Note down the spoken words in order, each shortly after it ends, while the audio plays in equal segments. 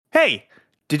Hey,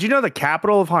 did you know the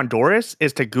capital of Honduras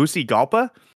is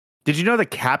Tegucigalpa? Did you know the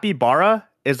capybara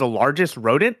is the largest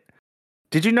rodent?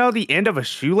 Did you know the end of a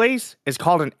shoelace is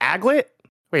called an aglet?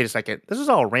 Wait a second. This is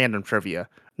all random trivia,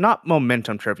 not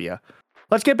momentum trivia.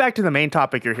 Let's get back to the main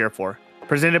topic you're here for.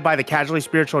 Presented by the Casually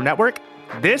Spiritual Network,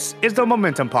 this is the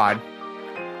Momentum Pod.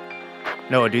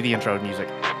 Noah, do the intro music.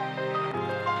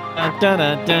 Dun, dun,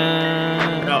 dun,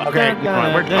 dun, No, okay, dun,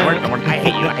 dun, dun. I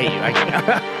hate you.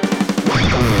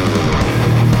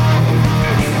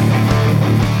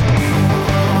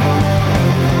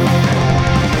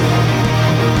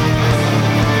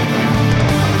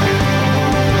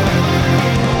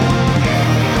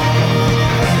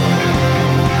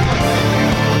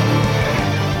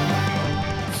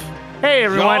 Hey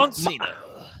everyone. John Cena.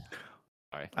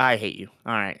 Sorry. I hate you.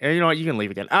 All right. You know what? You can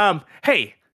leave again.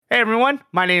 Hey everyone.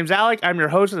 My name's Alec. I'm your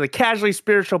host of the Casually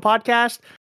Spiritual Podcast.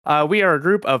 We are a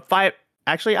group of 5.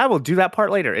 Actually, I will do that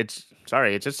part later. It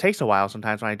just takes a while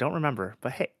sometimes when I don't remember.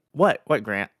 But hey, what,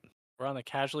 Grant? We're on the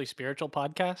Casually Spiritual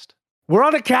Podcast. We're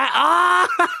on a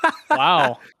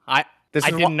Wow. I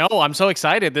didn't know. I'm so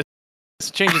excited. This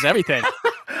changes everything.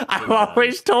 I've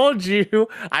always told you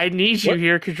I need you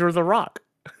here because you're the Rock.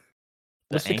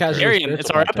 What's the Arian, Casually it's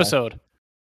our Podcast? episode.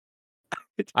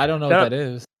 I don't know what that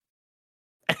is.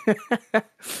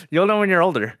 You'll know when you're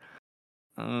older.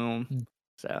 So,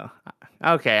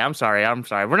 okay, I'm sorry.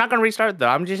 We're not going to restart, though.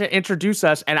 I'm just going to introduce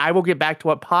us, and I will get back to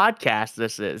what podcast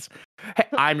this is. Hey,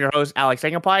 I'm your host, Alex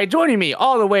Sangapai. Joining me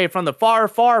all the way from the far,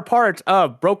 far parts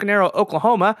of Broken Arrow,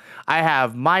 Oklahoma, I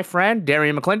have my friend,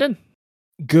 Darian McClendon.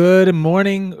 Good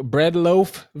morning, Bread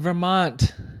Loaf,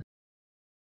 Vermont.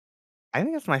 I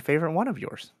think that's my favorite one of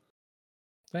yours.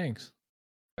 Thanks.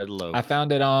 Red Loaf. I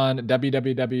found it on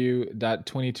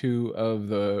www.22 of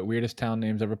the weirdest town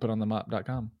names ever put on the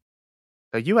map.com.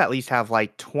 So you at least have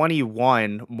like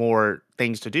 21 more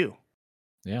things to do.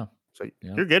 Yeah. So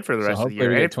you're good for the rest of the year.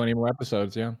 We get 20 more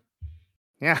episodes, yeah.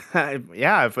 Yeah,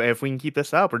 yeah. If we can keep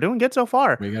this up, we're doing good so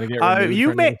far. We got to get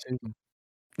renewed for another season.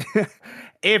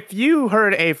 If you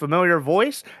heard a familiar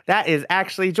voice, that is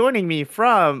actually joining me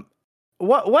from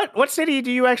what city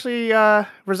do you actually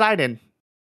reside in?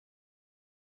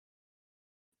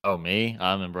 Oh, me?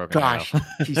 I'm in Broken Gosh, Arrow.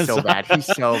 he's so bad. He's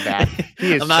so bad.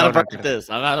 He is I'm out of so practice.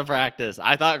 I'm out of practice.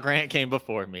 I thought Grant came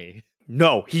before me.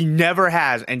 No, he never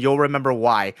has, and you'll remember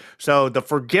why. So the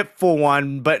forgetful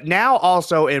one, but now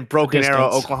also in Broken Arrow,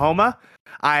 Oklahoma,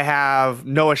 I have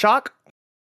Noah Shock.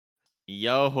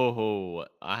 Yo ho ho!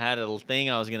 I had a little thing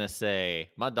I was gonna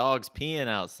say. My dog's peeing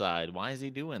outside. Why is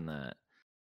he doing that?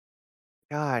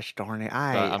 Gosh darn it!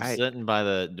 I'm sitting by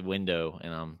the window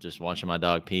and I'm just watching my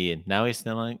dog pee, and now he's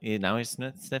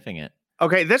sniffing it.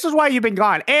 Okay, this is why you've been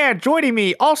gone. And joining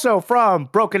me also from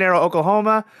Broken Arrow,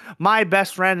 Oklahoma, my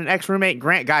best friend and ex-roommate,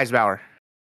 Grant Geisbauer.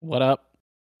 What up?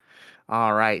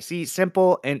 All right. See,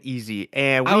 simple and easy.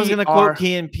 And I was going to quote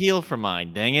Key and Peele for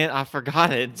mine. Dang it. I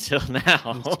forgot it until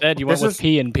now. Instead, you went with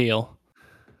Pee and Peel.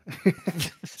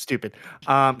 Stupid.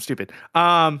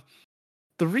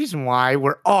 The reason why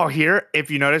we're all here,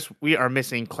 if you notice, we are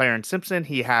missing Clarence Simpson.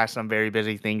 He has some very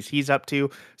busy things he's up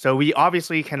to. So we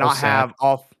obviously cannot have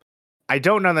all... I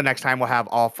don't know the next time we'll have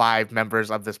all 5 members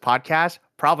of this podcast.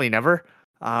 Probably never.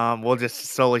 We'll just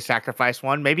slowly sacrifice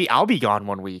one. Maybe I'll be gone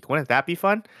one week. Wouldn't that be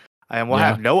fun? And we'll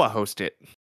have Noah host it.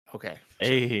 Okay.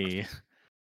 Hey.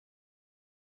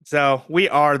 So we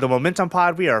are the Momentum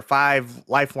Pod. We are 5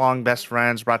 lifelong best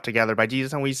friends brought together by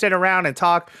Jesus. And we sit around and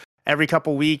talk every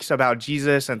couple weeks about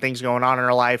Jesus and things going on in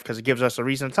our life because it gives us a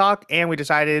reason to talk. And I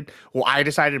decided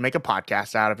to make a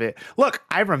podcast out of it. Look,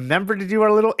 I remember to do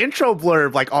our little intro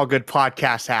blurb like all good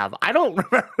podcasts have. I don't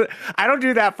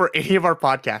do that for any of our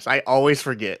podcasts. I always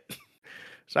forget.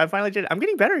 So I finally did. I'm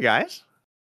getting better, guys.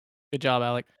 Good job,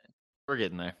 Alec. We're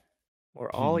getting there. We're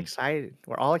all excited.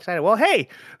 Well, hey,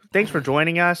 thanks for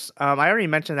joining us. I already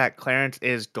mentioned that Clarence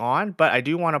is gone, but I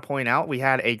do want to point out we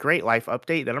had a great life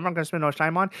update that I'm not going to spend much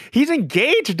time on. He's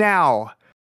engaged now,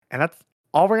 and that's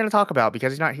all we're going to talk about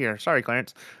because he's not here. Sorry,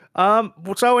 Clarence.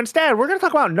 So instead, we're going to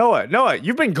talk about Noah. Noah,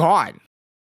 you've been gone.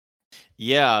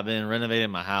 Yeah, I've been renovating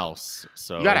my house.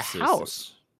 So you got a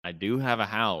house. I do have a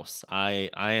house. I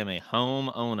am a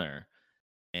homeowner,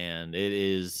 and it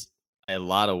is a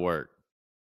lot of work.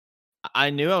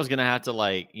 I knew I was going to have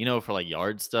to for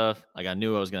yard stuff. I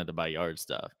knew I was going to have to buy yard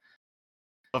stuff.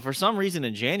 But for some reason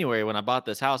in January when I bought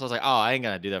this house, I was like, oh, I ain't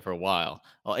going to do that for a while.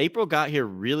 Well, April got here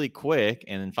really quick,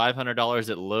 and then $500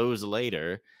 at Lowe's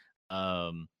later.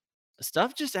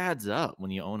 Stuff just adds up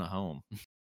when you own a home.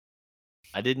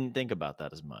 I didn't think about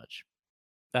that as much.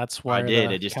 That's why I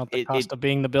did. the cost of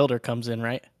being the builder comes in,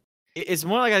 right? It's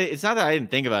more like it's not that I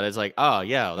didn't think about it. It's like, oh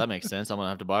yeah, well, that makes sense. I'm gonna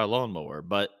have to buy a lawnmower.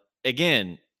 But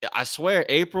again, I swear,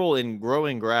 April in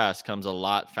growing grass comes a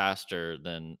lot faster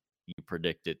than you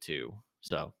predict it to.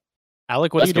 So,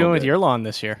 Alec, what are you doing with your lawn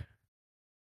this year?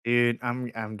 Dude,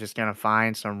 I'm just gonna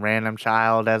find some random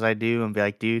child as I do and be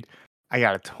like, dude, I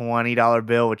got a $20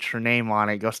 bill with your name on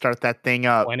it. Go start that thing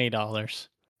up.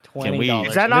 $20.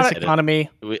 Is that not this economy?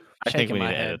 I think we need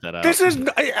to edit that out. This is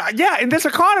in this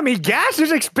economy, gas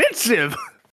is expensive.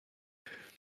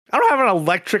 I don't have an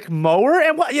electric mower,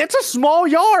 and it's a small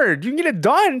yard. You can get it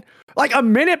done like a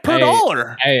minute per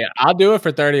dollar. Hey, I'll do it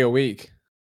for 30 a week.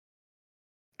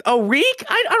 A week?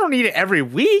 I don't need it every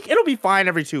week. It'll be fine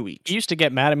every 2 weeks. He used to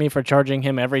get mad at me for charging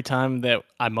him every time that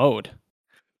I mowed.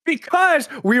 Because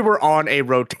we were on a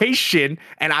rotation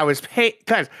and I was paid.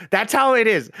 Because that's how it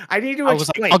is. I need to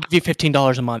explain. I'll give you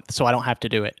 $15 a month so I don't have to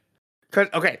do it.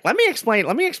 Okay, let me explain.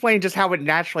 Let me explain just how it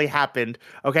naturally happened.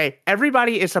 Okay,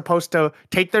 everybody is supposed to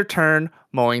take their turn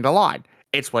mowing the lawn.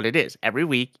 It's what it is. Every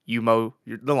week you mow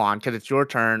the lawn because it's your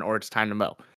turn or it's time to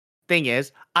mow. Thing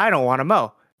is, I don't want to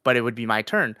mow, but it would be my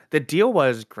turn. The deal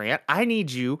was, Grant, I need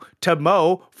you to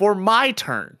mow for my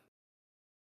turn.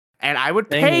 And I would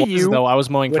pay you. Though I was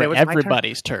mowing for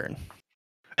everybody's turn.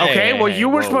 Okay, you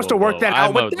were supposed to work that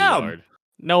out with them.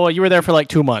 No, you were there for like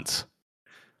 2 months.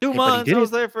 2 months. I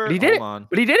was there for. But he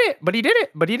did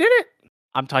it.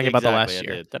 I'm talking about the last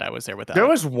year that I was there with. There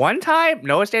was one time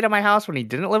Noah stayed at my house when he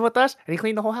didn't live with us, and he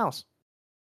cleaned the whole house.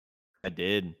 I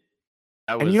did.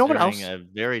 I was and you know what else? A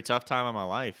very tough time of my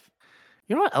life.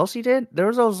 You know what else he did? There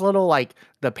was those little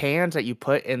the pans that you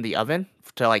put in the oven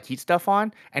to heat stuff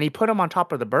on, and he put them on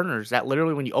top of the burners. That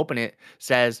literally, when you open it,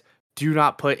 says "Do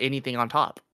not put anything on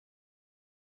top."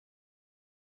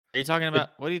 Are you talking about?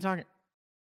 What are you talking?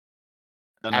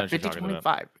 At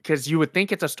 5025, because you would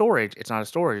think it's a storage. It's not a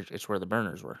storage. It's where the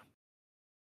burners were.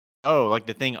 Oh, like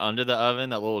the thing under the oven,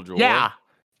 that little drawer. Yeah,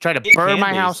 try to burn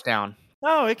my house down.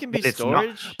 No, it can be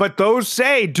storage. But those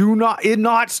say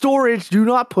not storage. Do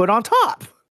not put on top.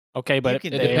 Okay, but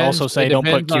they also say don't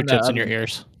put Q-tips in your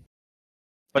ears.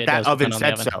 But that oven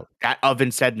said so. That oven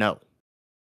said no.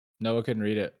 Noah couldn't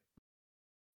read it.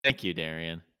 Thank you,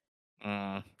 Darian.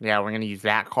 Yeah, we're gonna use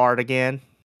that card again.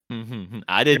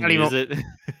 I didn't use it.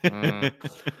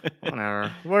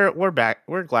 Whatever. We're back.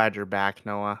 We're glad you're back,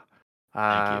 Noah.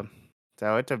 Thank you.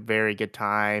 So it's a very good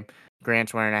time.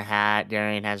 Grant's wearing a hat.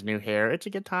 Darian has new hair. It's a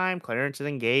good time. Clarence is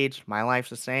engaged. My life's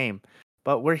the same.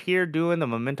 But we're here doing the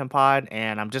Momentum Pod,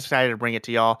 and I'm just excited to bring it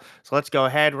to y'all. So let's go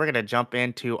ahead. We're going to jump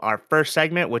into our first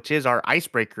segment, which is our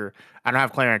icebreaker. I don't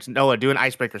have Clarence. Noah, do an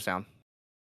icebreaker sound.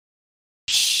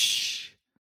 Shh.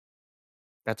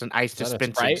 That's an ice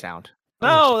dispensing sound.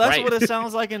 No, that's what it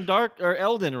sounds like in Dark or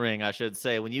Elden Ring, I should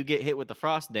say, when you get hit with the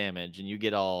frost damage and you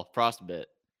get all frostbit.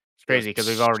 It's crazy because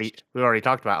we've already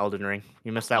talked about Elden Ring.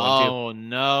 You missed that one too. Oh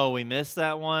no, we missed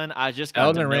that one. I just got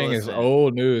Elden Ring is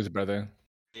old news, brother.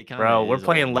 Bro, we're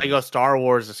playing Lego Star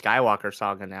Wars: The Skywalker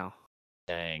Saga now.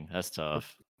 Dang, that's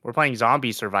tough. We're playing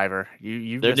Zombie Survivor.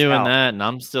 They're doing that, and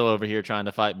I'm still over here trying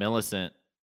to fight Millicent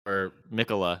or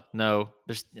Mikola. No,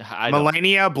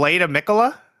 Millennia Blade of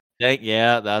Mikola.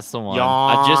 Yeah, that's the one.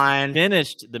 I just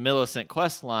finished the Millicent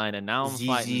quest line, and now I'm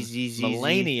fighting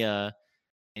Millennia,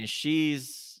 and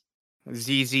she's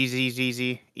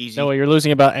easy. No, you're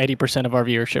losing about 80% of our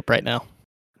viewership right now.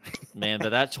 Man, but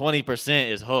that 20%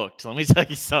 is hooked. Let me tell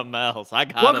you something else. I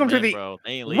got welcome to the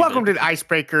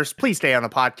Icebreakers. Please stay on the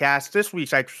podcast. This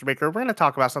week's Icebreaker, we're going to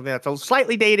talk about something that's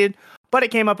slightly dated, but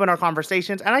it came up in our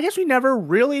conversations, and I guess we never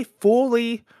really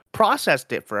fully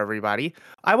processed it for everybody.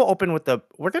 I will open with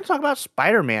we're going to talk about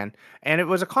Spider-Man, and it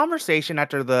was a conversation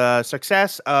after the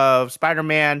success of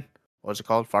Spider-Man. What was it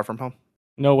called? Far From Home?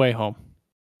 No Way Home.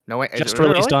 No Way. Just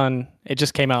released it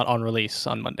just came out on release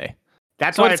on Monday.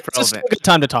 That's why it's just a good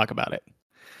time to talk about it.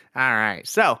 All right.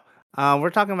 So we're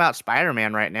talking about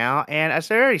Spider-Man right now. And a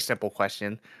very simple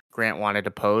question Grant wanted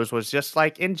to pose was just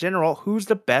in general, who's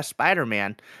the best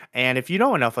Spider-Man? And if you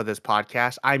know enough of this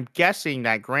podcast, I'm guessing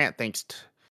that Grant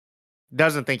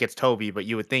doesn't think it's Toby, but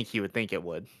you would think he would think it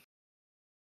would.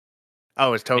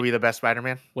 Oh, is Toby the best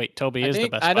Spider-Man? Wait, Toby is the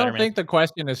best Spider-Man. I don't think the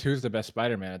question is who's the best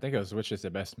Spider-Man. I think it was which is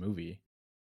the best movie.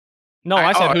 No,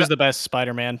 I said who's the best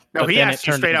Spider-Man. No, he asked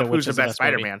you straight up who's the best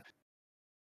Spider-Man.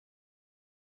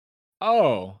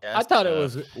 Oh, I thought it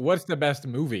was what's the best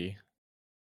movie.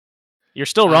 You're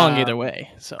still wrong either way.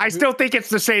 So I still think it's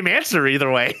the same answer either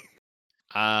way.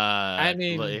 I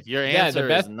mean, if your answer the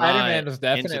best is Spider-Man was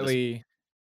definitely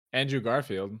Andrew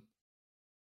Garfield.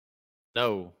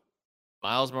 No,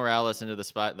 Miles Morales into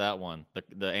that one,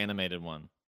 the animated one.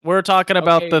 We're talking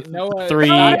about the three.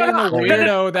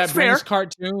 Weirdo that brings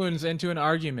cartoons into an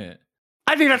argument.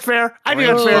 I think that's fair. I think Bring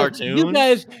that's fair. cartoons. You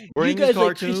guys Bring like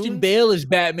cartoons. Christian Bale as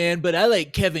Batman, but I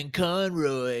like Kevin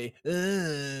Conroy.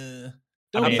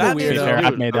 Don't be the Batman's weirdo. fair,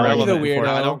 I've made the Don't be the argument for it. weirdo.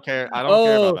 I don't care. I don't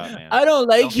care about Oh, Batman. I don't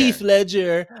like Don't Heath care.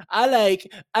 Ledger. I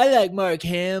like Mark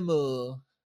Hamill.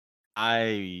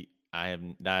 I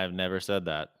have never said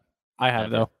that. I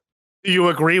have Never. though. Do you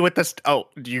agree with this? Do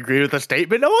you agree with the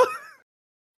statement, Noah?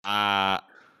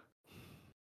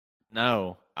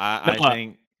 No. I Noah,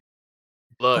 think.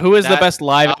 Look, who is the that- best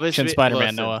live action obviously-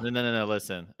 Spider-Man, listen, Noah? No.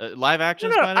 Listen, live action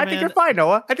No, Spider-Man. I think you're fine,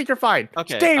 Noah. I think you're fine.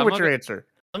 Okay, Stay I'm with gonna- your answer.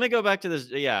 Let me go back to this.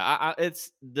 Yeah,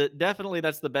 it's definitely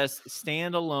that's the best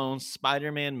standalone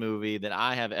Spider-Man movie that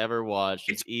I have ever watched.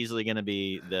 It's easily going to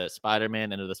be the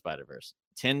Spider-Man Into the Spider-Verse.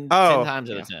 10 times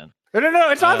out of 10. No.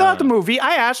 It's not about the movie.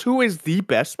 I asked who is the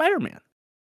best Spider-Man.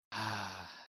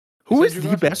 Who is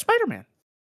the best Spider-Man?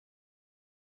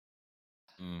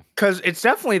 Because it's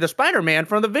definitely the Spider-Man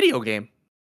from the video game.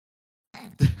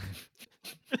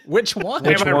 Which one?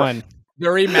 Which one? The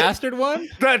remastered one?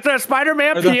 The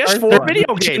Spider-Man Or the PS4 first video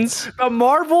one? game. The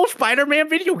Marvel Spider-Man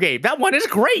video game. That one is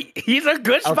great. He's a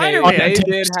good Okay, Spider-Man. they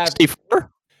did have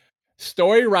 64?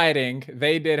 story writing.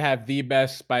 They did have the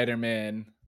best Spider-Man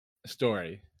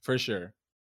story for sure.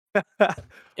 If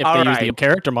they All use the right.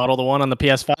 character model, the one on the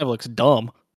PS5 looks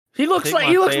dumb. He looks think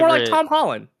he my looks more like favorite- Tom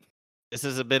Holland. This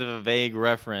is a bit of a vague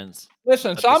reference.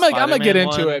 Listen, But so the I'm gonna get Spider-Man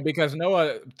into one- it because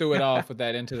Noah threw it off with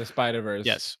that Into the Spider-Verse.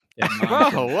 Yes.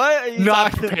 Bro, what are you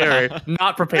Not talking prepared. about?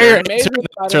 Not prepared. Amazing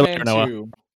Answer later, Spider-Man Noah.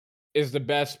 2 is the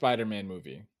best Spider-Man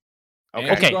movie. Okay.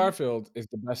 Andrew Okay. Garfield is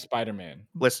the best Spider-Man.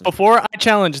 Listen. Before I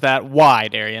challenge that, why,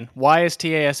 Darian? Why is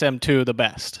TASM 2 the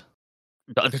best?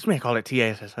 This man called it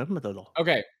TASM.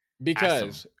 Okay,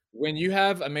 because when you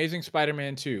have Amazing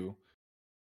Spider-Man 2,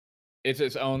 it's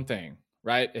its own thing,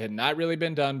 right? It had not really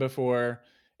been done before.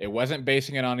 It wasn't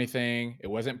basing it on anything. It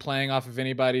wasn't playing off of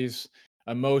anybody's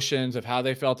emotions of how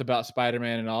they felt about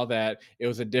Spider-Man and all that. It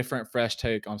was a different, fresh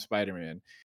take on Spider-Man.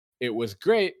 It was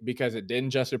great because it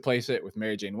didn't just replace it with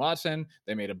Mary Jane Watson.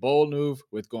 They made a bold move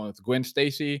with going with Gwen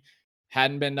Stacy.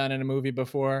 Hadn't been done in a movie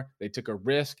before. They took a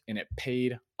risk and it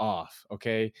paid off.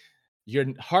 Okay. Your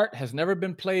heart has never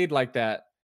been played like that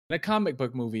in a comic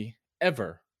book movie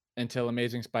ever until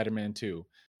Amazing Spider-Man 2.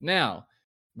 Now,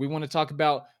 we want to talk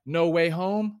about No Way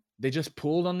Home. They just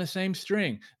pulled on the same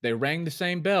string. They rang the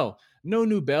same bell. No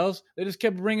new bells. They just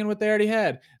kept ringing what they already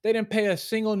had. They didn't pay a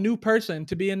single new person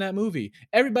to be in that movie.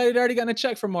 Everybody had already gotten a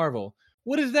check from Marvel.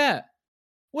 What is that?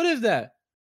 What is that?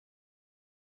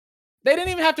 They didn't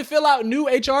even have to fill out new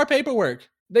HR paperwork.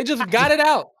 They just got it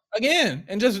out again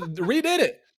and just redid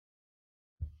it.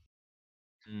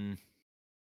 Mm.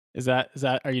 Is that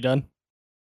are you done?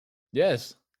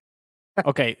 Yes.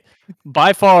 Okay.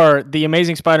 By far, The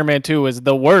Amazing Spider-Man 2 is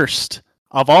the worst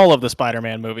of all of the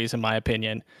Spider-Man movies, in my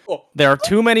opinion. Oh. There are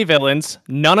too many villains.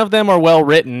 None of them are well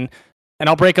written. And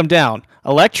I'll break them down.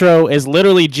 Electro is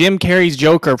literally Jim Carrey's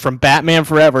Joker from Batman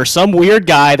Forever. Some weird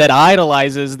guy that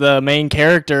idolizes the main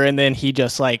character, and then he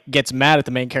just like gets mad at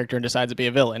the main character and decides to be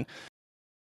a villain.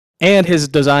 And his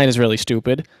design is really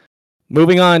stupid.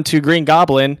 Moving on to Green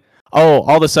Goblin. Oh,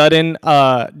 all of a sudden,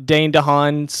 Dane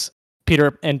DeHaan's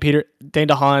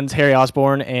Harry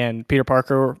Osborn, and Peter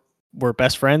Parker were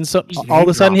best friends. So all of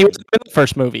a sudden, he wasn't in the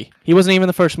first movie. He wasn't even in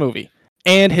the first movie.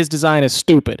 And his design is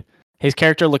stupid. His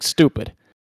character looks stupid.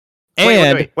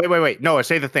 And Wait. Noah,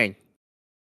 say the thing.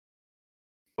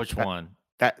 Which one?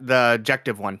 That the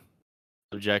objective one.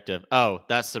 Subjective. Oh,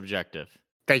 that's subjective.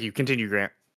 Thank you. Continue,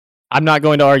 Grant. I'm not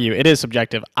going to argue. It is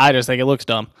subjective. I just think it looks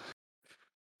dumb.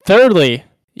 Thirdly,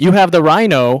 you have the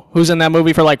Rhino, who's in that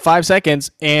movie for like 5 seconds,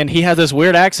 and he has this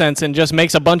weird accent and just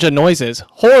makes a bunch of noises.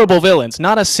 Horrible villains.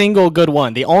 Not a single good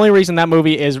one. The only reason that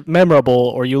movie is memorable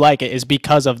or you like it is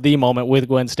because of the moment with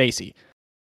Gwen Stacy.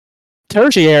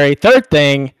 Tertiary, third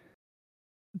thing,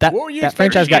 that What were you that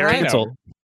franchise got expecting from canceled. Rhino?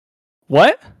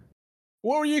 What?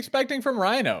 What were you expecting from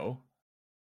Rhino?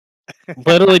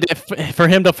 Literally, for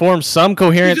him to form some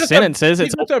coherent He's just sentences,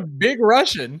 He's it's just a big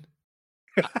Russian.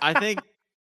 I think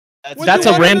What that's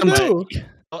do a you want him random. to do?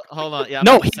 Hold on. Yeah, I'm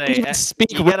No, about he to say, didn't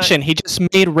speak you gotta- Russian. He just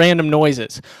made random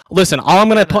noises. Listen, I'm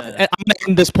gonna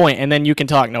end this point, and then you can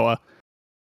talk, Noah.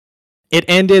 It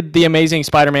ended the Amazing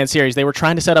Spider-Man series. They were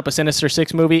trying to set up a Sinister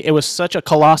Six movie. It was such a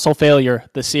colossal failure.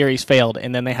 The series failed,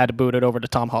 and then they had to boot it over to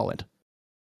Tom Holland.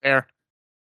 Fair.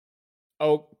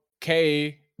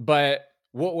 Okay, but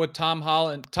what would Tom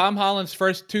Holland? Tom Holland's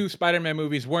first 2 Spider-Man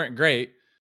movies weren't great.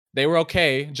 They were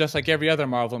okay, just like every other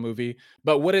Marvel movie.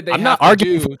 But what did they I'm have not to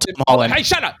arguing do? for Tom Holland. Hey,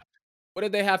 shut up! What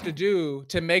did they have to do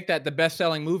to make that the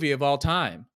best-selling movie of all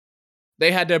time?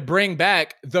 They had to bring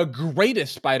back the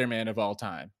greatest Spider-Man of all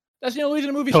time. That's the only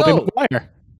reason the movie Tobey sold.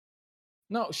 Maguire.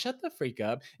 No, shut the freak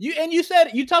up.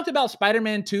 You talked about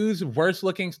Spider-Man 2's worst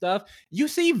looking stuff. You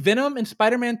see Venom in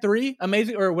Spider-Man 3,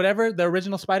 amazing or whatever, the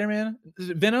original Spider-Man,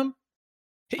 Venom.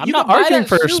 I'm You not could buy arguing that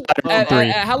for suit Spider-Man 3.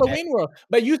 at Halloween World,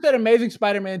 but you said Amazing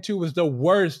Spider-Man 2 was the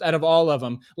worst out of all of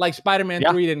them. Like Spider-Man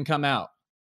 3 didn't come out.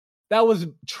 That was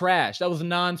trash. That was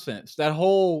nonsense.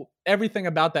 Everything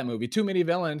about that movie. Too many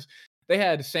villains. They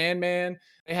had Sandman.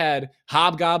 They had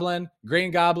Hobgoblin,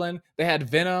 Green Goblin. They had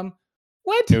Venom.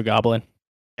 What? New Goblin.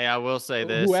 Hey, I will say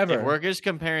this. Whoever. If we're just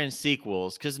comparing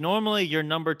sequels, because normally your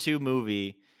number 2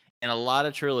 movie in a lot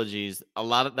of trilogies,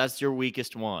 that's your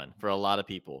weakest one for a lot of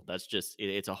people. That's just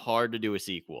it's a hard to do a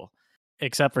sequel.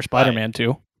 Except for Spider-Man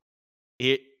 2.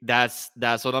 That's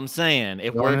what I'm saying.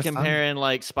 If Well, we're it's comparing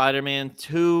like Spider-Man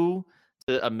 2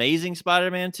 to Amazing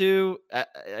Spider-Man 2,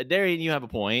 Darian, you have a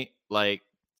point. Like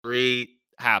 3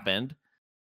 happened,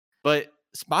 but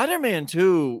Spider-Man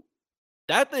 2,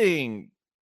 that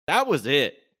was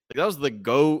it. Like, that was the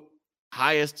GOAT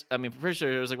highest. I mean, pretty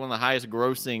sure it was like one of the highest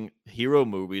grossing hero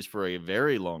movies for a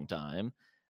very long time.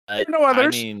 No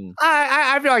others. I mean,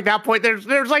 I feel like that point there's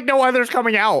like no others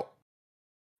coming out.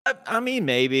 I mean,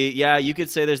 maybe, yeah, you could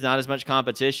say there's not as much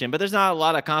competition, but there's not a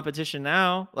lot of competition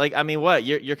now. Like, I mean, what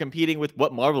you're competing with?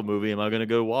 What Marvel movie am I going to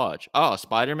go watch? Oh,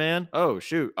 Spider-Man. Oh,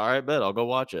 shoot. All right, bet I'll go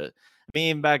watch it. I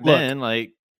mean, back then,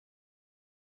 like,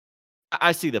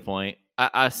 I see the point.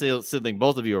 I still think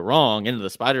both of you are wrong. Into the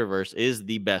Spider-Verse is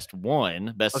the best Spider-Man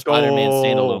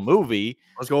standalone movie.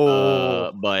 Let's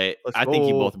go. But I think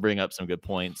you both bring up some good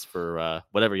points for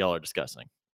whatever y'all are discussing.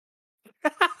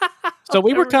 So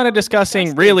we were kind of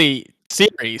discussing really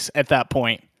series at that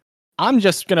point. I'm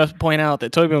just going to point out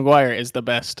that Tobey Maguire is the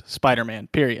best Spider-Man,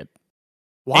 period.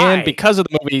 Why? And because of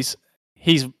the movies,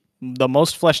 he's the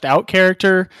most fleshed out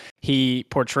character. He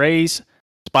portrays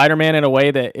Spider-Man in a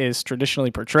way that is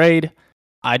traditionally portrayed.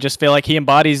 I just feel like he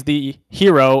embodies the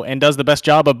hero and does the best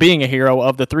job of being a hero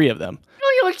of the three of them.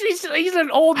 He's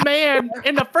an old man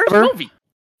in the first movie.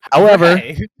 However,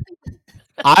 Right.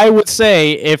 I would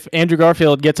say if Andrew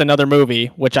Garfield gets another movie,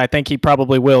 which I think he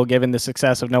probably will, given the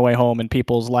success of No Way Home and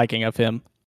people's liking of him,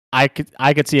 I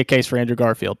could see a case for Andrew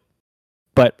Garfield.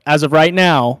 But as of right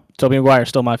now, Tobey Maguire is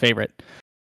still my favorite.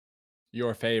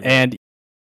 Your favorite. And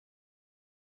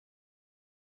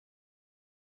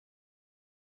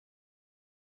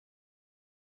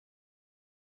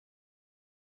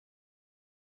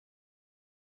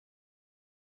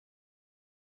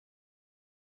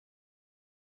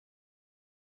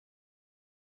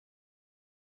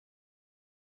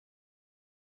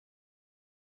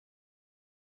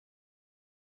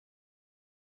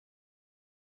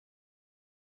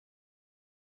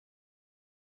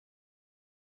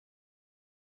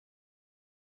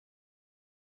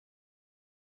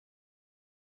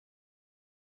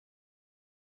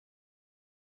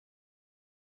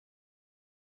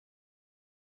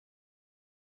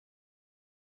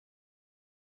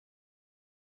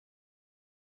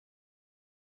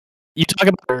you talk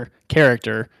about her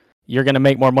character, you're going to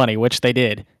make more money, which they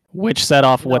did, which set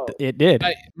off what it did.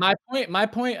 My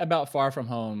point about Far From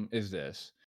Home is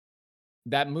this.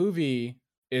 That movie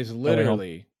is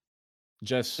literally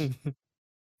just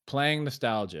playing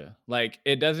nostalgia. Like,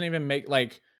 it doesn't even make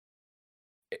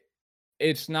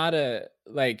it's not a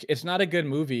good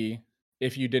movie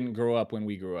if you didn't grow up when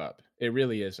we grew up. It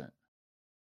really isn't.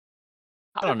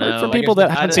 I don't I've heard know. from Like, people it's-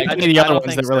 that haven't I- seen I any of the just- I other don't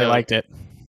ones think that really so. liked it.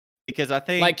 Because I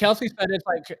think Like, Kelsey said it's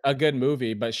like a good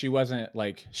movie, but she wasn't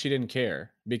like, she didn't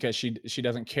care because she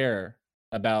doesn't care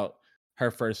about her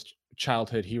first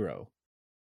childhood hero.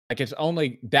 Like, it's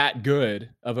only that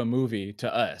good of a movie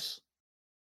to us.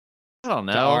 I don't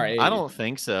to know. our I age. don't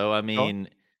think so. I mean,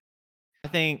 I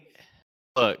think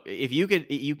look, if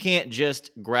you can't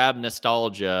just grab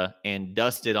nostalgia and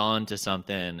dust it onto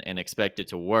something and expect it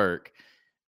to work,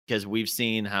 because we've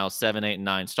seen how 7, 8, and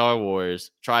 9 Star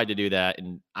Wars tried to do that,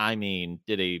 and I mean,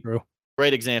 did a True.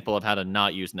 great example of how to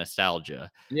not use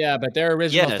nostalgia. Yeah, but their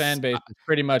original Yes, fan base is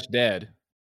pretty much dead.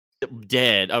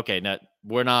 Dead. Okay, no,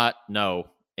 we're not. No,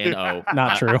 no,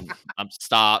 Not true. I'm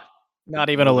stop. Not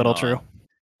even a Moving little on. true.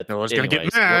 I was gonna get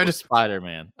Anyways, mad. what was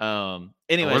Spider-Man?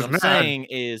 Anyways, was what I'm mad. saying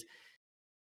is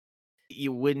it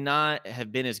would not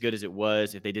have been as good as it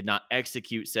was if they did not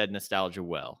execute said nostalgia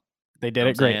well. They You did know it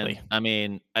what I'm saying? greatly. I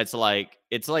mean, it's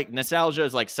like nostalgia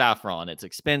is like saffron. It's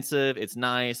expensive, it's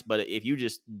nice, but if you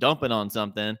just dump it on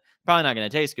something, probably not going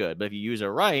to taste good. But if you use it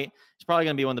right, it's probably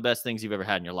going to be one of the best things you've ever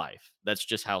had in your life. That's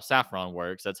just how saffron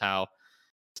works. That's how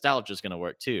nostalgia is going to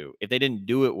work too. If they didn't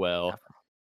do it well,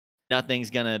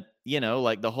 nothing's going to,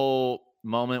 like the whole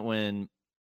moment when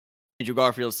Andrew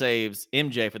Garfield saves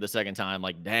MJ for the second time.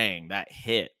 Like, dang, that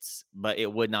hits, but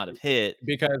it would not have hit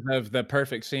because of the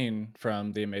perfect scene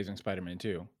from The Amazing Spider-Man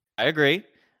 2. I agree.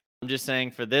 I'm just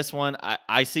saying for this one,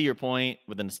 I see your point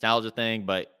with the nostalgia thing,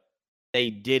 but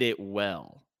they did it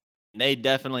well. They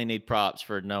definitely need props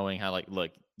for knowing how, like,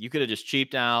 look, you could have just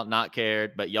cheaped out, not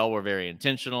cared, but y'all were very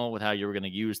intentional with how you were going to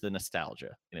use the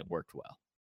nostalgia, and it worked well.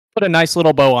 Put a nice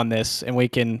little bow on this, and we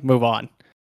can move on.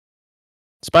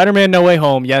 Spider-Man No Way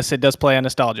Home, yes, it does play on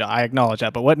nostalgia. I acknowledge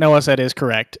that. But what Noah said is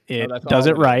correct. It does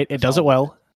it right. It does it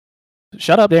well.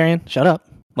 Shut up, Darian. Shut up.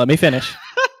 Let me finish.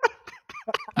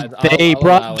 They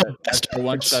brought the best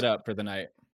one shut up for the night.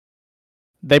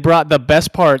 They brought the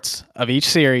best parts of each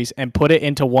series and put it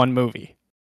into one movie.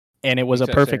 And it was a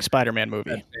perfect Spider-Man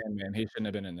movie. Man, he shouldn't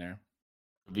have been in there.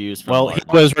 Well, he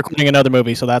was recording another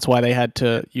movie, so that's why they had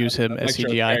to use him as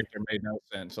CGI. Character made no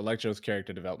sense. Electro's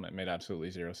character development made absolutely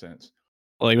zero sense.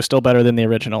 Well, he was still better than the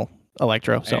original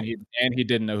Electro. So and he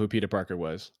didn't know who Peter Parker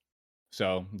was.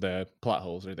 So the plot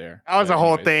holes are there. That was the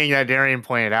whole thing that Darian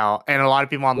pointed out, and a lot of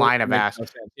people online have asked.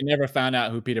 He never found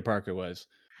out who Peter Parker was,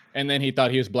 and then he thought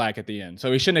he was black at the end,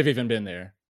 so he shouldn't have even been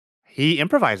there. He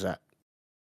improvised that.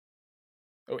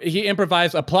 He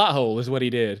improvised a plot hole, is what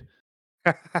he did.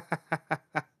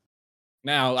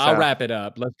 Now I'll wrap it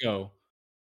up. Let's go.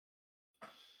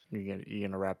 You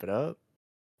gonna wrap it up?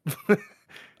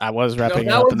 I was wrapping it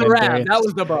up. That was the wrap. That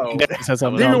was the bow.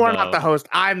 You were not the host.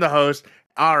 I'm the host.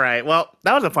 All right. Well,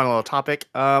 that was a fun little topic.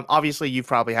 Obviously, you've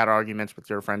probably had arguments with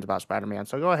your friends about Spider-Man.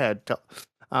 So go ahead.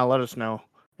 Let us know.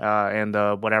 And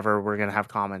whatever, we're going to have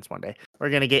comments one day.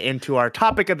 We're going to get into our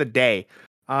topic of the day.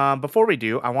 Before we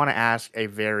do, I want to ask a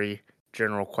very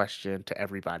general question to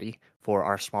everybody for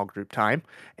our small group time.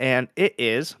 And it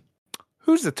is,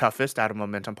 who's the toughest out of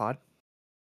Momentum Pod?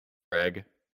 Craig?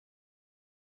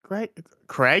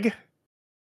 The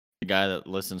guy that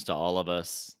listens to all of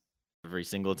us every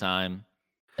single time.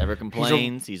 Never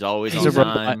complains. He's always on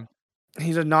time.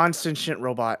 He's a non-sentient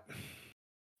robot.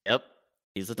 Yep.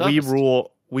 He's the toughest.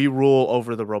 We rule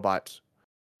over the robots.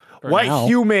 What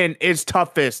human is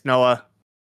toughest, Noah?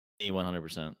 Me,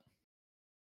 100%.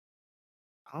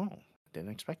 Oh, didn't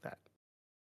expect that.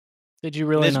 Did you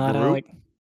really not, Alec?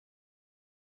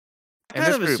 I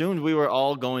kind of assumed we were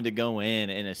all going to go in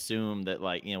and assume that,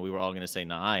 like, we were all going to say,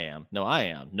 "No, I am. No, I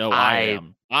am. No, I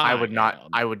am." I would not.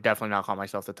 I would definitely not call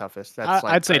myself the toughest. That's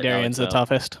I'd say Darian's the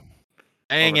toughest.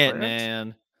 Dang it,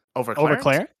 man! Over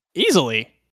Clarence? Easily.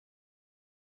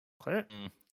 Clarence?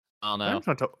 I don't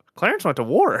know. Clarence went to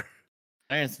war.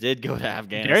 Clarence did go to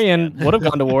Afghanistan. Darian would have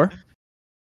gone to war.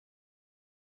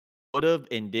 Would have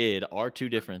and did are two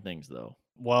different things, though.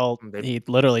 Well, he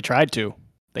literally tried to.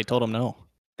 They told him no.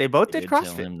 They both did CrossFit.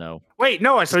 Tell him no. Wait,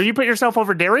 Noah, so you put yourself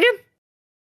over Darian?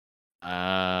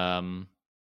 Yeah,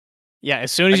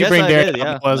 as soon as you bring Darian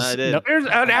up, there's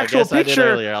an actual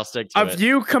picture of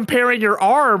you comparing your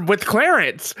arm with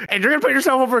Clarence, and you're gonna put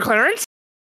yourself over Clarence?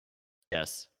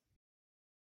 Yes.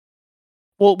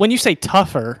 Well, when you say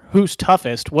tougher, who's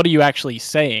toughest? What are you actually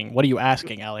saying? What are you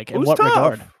asking, Alec? In what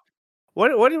regard? What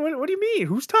do you mean?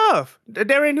 Who's tough?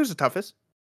 Darian, who's the toughest?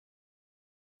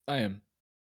 I am.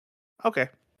 Okay.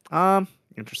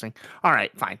 Interesting. All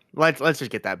right, fine. Let's just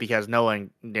get that because Noah and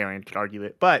Darian could argue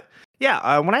it. But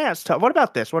yeah, when I asked, what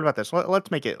about this?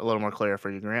 Let's make it a little more clear for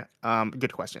you, Grant.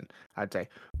 Good question, I'd say.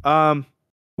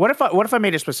 What if I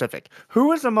made it specific?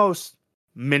 Who is the most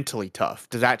mentally tough?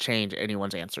 Does that change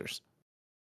anyone's answers?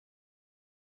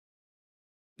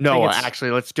 Noah,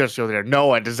 actually, let's just go there.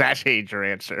 Noah, does that change your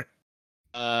answer?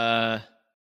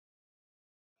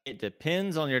 It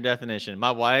depends on your definition. My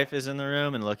wife is in the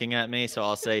room and looking at me, so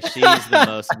I'll say she's the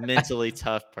most mentally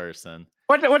tough person.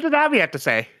 What does Abby have to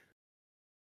say?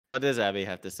 What does Abby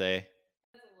have to say?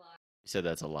 That's a lie. You said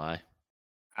that's a lie.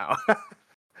 Oh.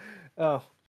 Oh.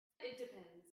 It depends.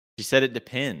 She said it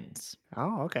depends.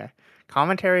 Oh, okay.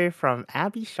 Commentary from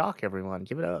Abby Shock, everyone.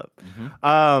 Give it up.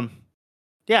 Mm-hmm.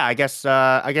 Yeah, I guess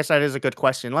that is a good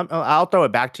question. I'll throw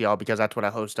it back to y'all because that's what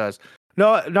a host does.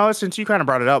 No, since you kind of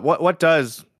brought it up, what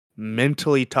does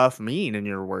mentally tough mean in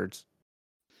your words?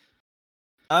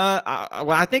 When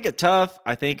I think of tough,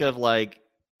 I think of like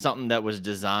something that was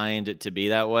designed to be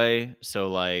that way. So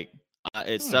like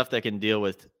it's stuff that can deal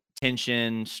with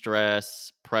tension,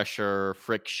 stress, pressure,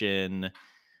 friction,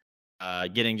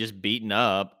 getting just beaten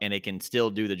up, and it can still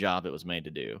do the job it was made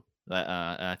to do.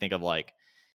 I think of like,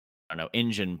 I don't know,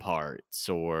 engine parts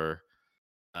or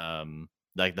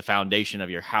like the foundation of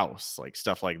your house, like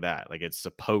stuff like that. Like it's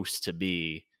supposed to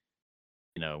be,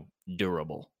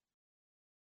 durable.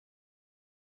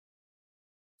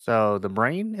 So the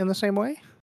brain in the same way?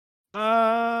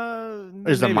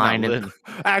 Is the Maybe not mind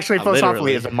actually not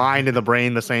philosophically, is literally. the mind and the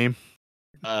brain the same?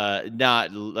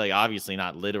 Not like obviously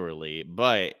not literally,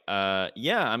 but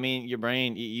yeah. I mean, your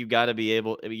brain, you got to be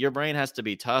able. Your brain has to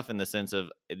be tough in the sense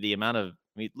of the amount of,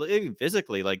 I mean, even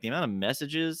physically, like the amount of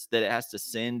messages that it has to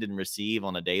send and receive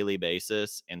on a daily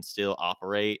basis, and still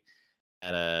operate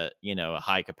at a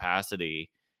high capacity.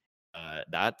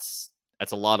 That's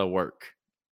a lot of work.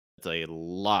 It's a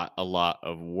lot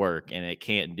of work, and it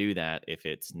can't do that if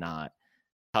it's not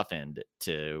toughened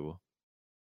to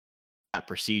that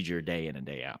procedure day in and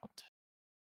day out.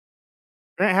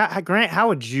 Grant, how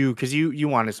would you? Because you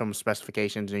wanted some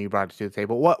specifications and you brought it to the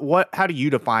table. How do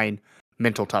you define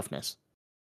mental toughness?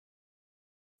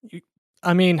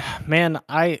 I mean, man,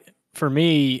 for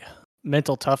me,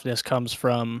 mental toughness comes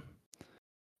from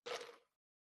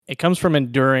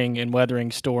enduring and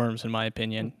weathering storms, in my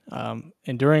opinion.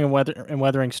 Enduring and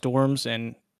weathering storms,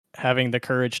 and having the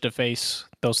courage to face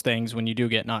those things when you do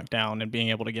get knocked down, and being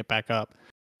able to get back up.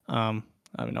 I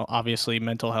mean, obviously,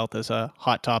 mental health is a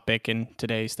hot topic in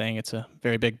today's thing. It's a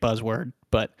very big buzzword,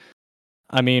 but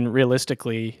I mean,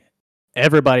 realistically,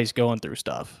 everybody's going through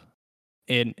stuff.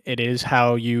 It is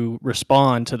how you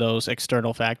respond to those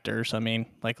external factors. I mean,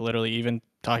 like literally, even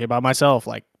talking about myself,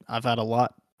 like I've had a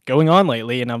lot going on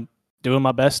lately, and I'm doing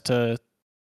my best to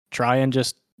try and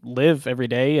just live every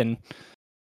day and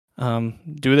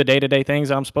do the day-to-day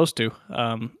things I'm supposed to.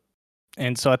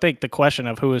 And so I think the question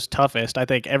of who is toughest, I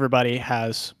think everybody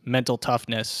has mental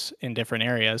toughness in different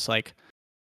areas. Like,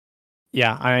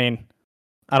 yeah, I mean,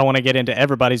 I don't want to get into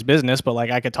everybody's business, but like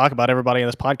I could talk about everybody on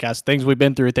this podcast, things we've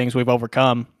been through, things we've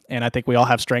overcome, and I think we all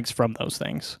have strengths from those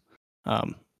things.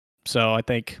 So I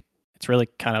think it's really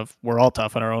kind of, we're all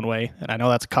tough in our own way, and I know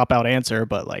that's a cop out answer,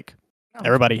 but like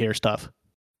everybody here is tough.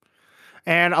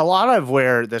 And a lot of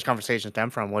where this conversation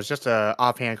stemmed from was just a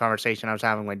offhand conversation I was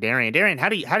having with Darian. Darian, how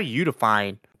do you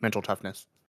define mental toughness?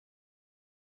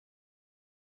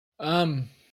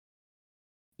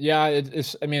 Yeah,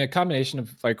 it's I mean a combination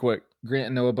of like what Grant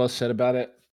and Noah both said about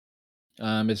it.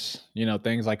 It's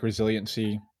things like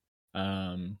resiliency,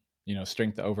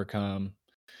 strength to overcome.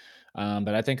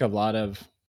 But I think a lot of,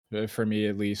 for me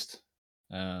at least,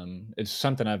 it's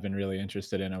something I've been really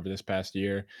interested in over this past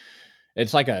year.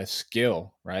 It's like a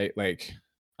skill, right? Like,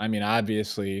 I mean,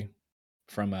 obviously,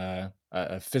 from a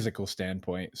physical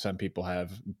standpoint, some people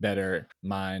have better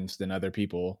minds than other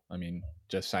people. I mean,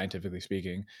 just scientifically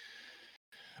speaking.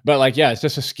 But like, yeah, it's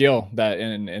just a skill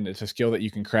and it's a skill that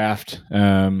you can craft,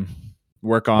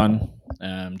 work on,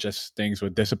 just things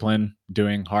with discipline,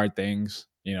 doing hard things,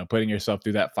 putting yourself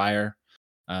through that fire.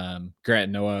 Grant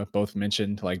and Noah both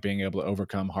mentioned like being able to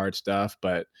overcome hard stuff,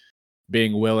 but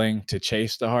being willing to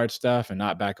chase the hard stuff and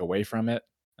not back away from it.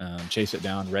 Chase it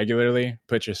down regularly,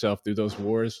 put yourself through those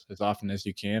wars as often as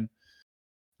you can.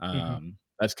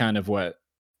 That's kind of what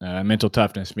mental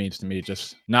toughness means to me.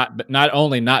 Just not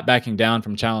only not backing down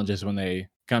from challenges when they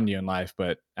come to you in life,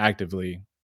 but actively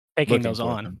Taking those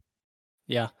toward on. them.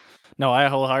 Yeah. No, I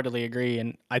wholeheartedly agree,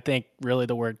 and I think really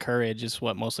the word courage is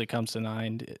what mostly comes to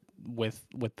mind with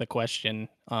the question,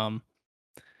 and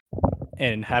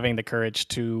having the courage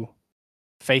to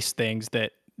face things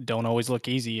that don't always look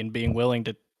easy, and being willing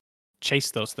to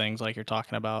chase those things like you're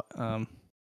talking about.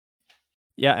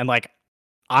 Yeah, and like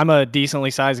I'm a decently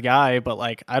sized guy, but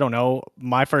like I don't know,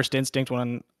 my first instinct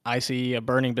when I see a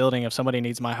burning building, if somebody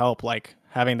needs my help, like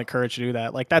having the courage to do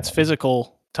that, like that's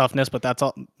physical toughness, but that's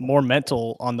more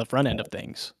mental on the front end of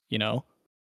things,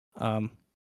 Um,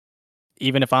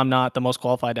 even if I'm not the most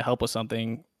qualified to help with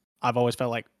something, I've always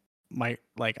felt like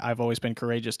I've always been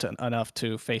courageous enough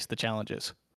to face the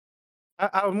challenges.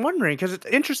 I'm wondering because it's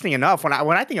interesting enough when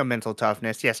I think of mental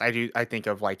toughness. Yes, I do. I think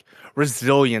of like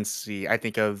resiliency. I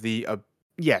think of the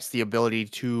ability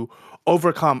to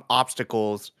overcome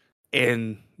obstacles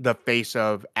in the face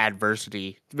of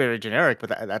adversity. It's very generic, but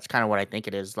that's kind of what I think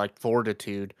it is, like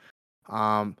fortitude.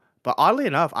 But oddly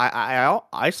enough,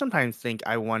 I sometimes think,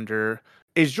 I wonder,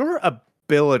 is your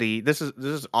ability, this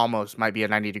is almost might be a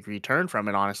 90-degree turn from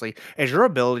it, honestly, is your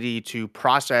ability to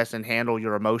process and handle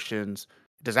your emotions,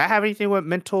 does that have anything with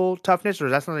mental toughness, or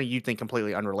is that something you think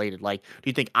completely unrelated? Like, do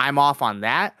you think I'm off on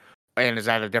that? And is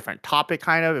that a different topic,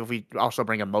 kind of, if we also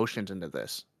bring emotions into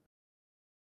this?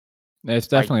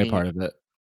 It's Like definitely a being part of it.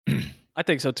 I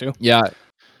think so too. Yeah,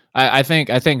 I think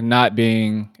not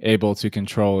being able to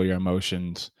control your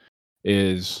emotions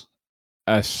is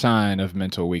a sign of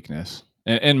mental weakness,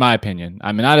 in my opinion.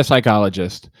 I'm not a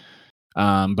psychologist,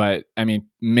 but I mean,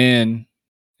 men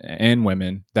and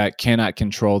women that cannot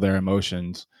control their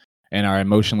emotions and are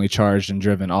emotionally charged and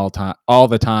driven all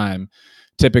the time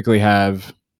typically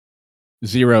have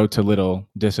zero to little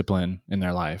discipline in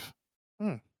their life.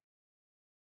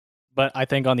 But I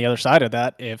think on the other side of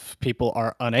that, if people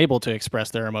are unable to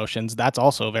express their emotions, that's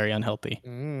also very unhealthy.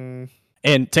 Mm.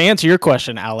 And to answer your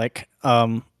question, Alec,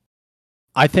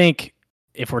 I think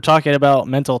if we're talking about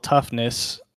mental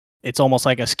toughness, it's almost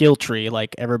like a skill tree.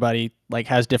 Like everybody like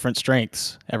has different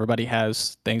strengths. Everybody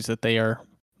has things that they are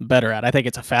better at. I think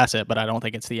it's a facet, but I don't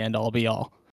think it's the end all be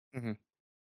all.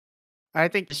 I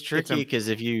think It's tricky because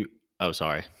if you, oh,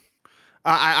 sorry.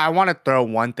 I want to throw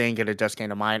one thing and it just came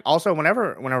to mind. Also,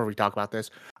 whenever we talk about this,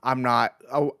 I'm not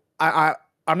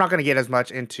I'm not going to get as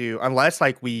much into, unless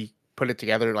like we put it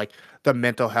together, like the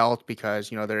mental health,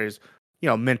 because there is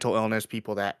mental illness,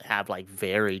 people that have like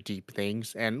very deep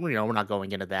things, and we're not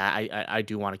going into that. I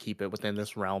do want to keep it within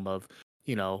this realm of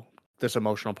this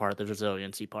emotional part, the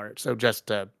resiliency part. So just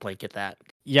to blanket that.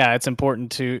 Yeah, it's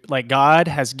important to, like, God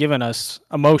has given us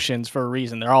emotions for a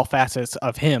reason. They're all facets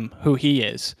of Him, who He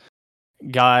is.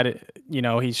 God,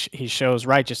 He shows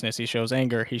righteousness, He shows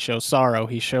anger, He shows sorrow,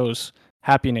 He shows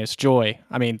happiness, joy.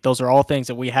 I mean, those are all things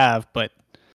that we have, but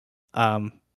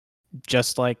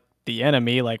just like the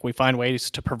enemy, like we find ways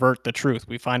to pervert the truth.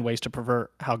 We find ways to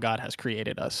pervert how God has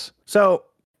created us. So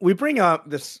we bring up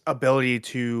this ability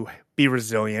to be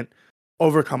resilient,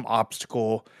 overcome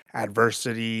obstacle,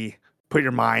 adversity, put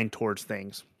your mind towards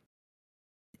things.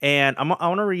 And I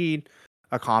want to read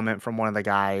a comment from one of the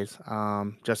guys,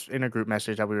 just in a group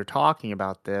message that we were talking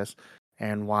about this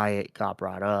and why it got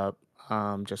brought up.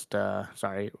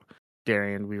 Sorry,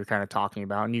 Darian, we were kind of talking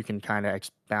about, and you can kind of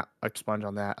expunge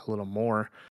on that a little more.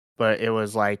 But it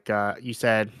was like you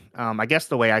said, I guess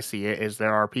the way I see it is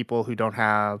there are people who don't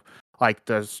have like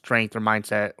the strength or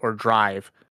mindset or drive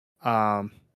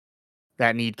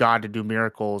that need God to do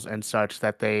miracles and such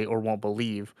that they or won't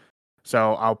believe.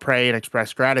 So I'll pray and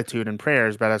express gratitude in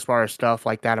prayers, but as far as stuff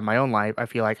like that in my own life, I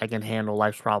feel like I can handle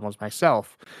life's problems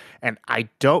myself. And I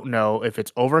don't know if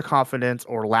it's overconfidence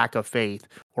or lack of faith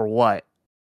or what.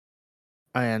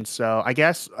 And so I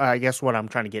guess what I'm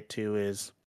trying to get to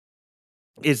is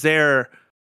there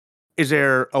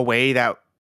a way that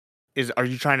are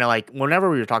you trying to, like, whenever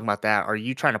we were talking about that, are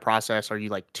you trying to process, are you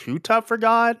like too tough for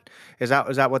God? Is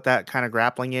that what that kind of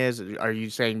grappling is? Are you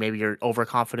saying maybe you're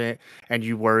overconfident and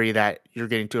you worry that you're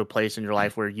getting to a place in your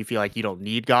life where you feel like you don't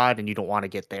need God and you don't want to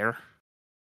get there?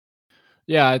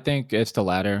 Yeah, I think it's the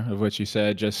latter of what you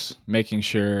said, just making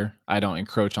sure I don't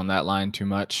encroach on that line too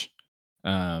much.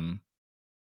 I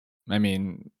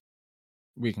mean,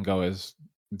 we can go as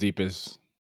deep as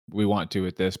we want to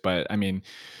with this, but I mean,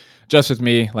 just with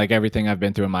me, like everything I've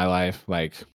been through in my life,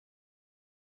 like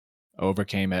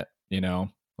overcame it,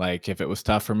 like if it was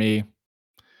tough for me,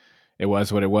 it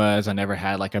was what it was. I never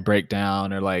had like a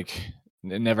breakdown or like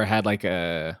it never had like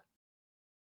a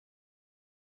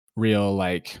real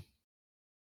like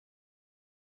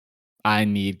I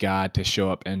need God to show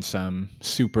up in some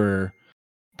super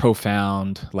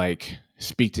profound, like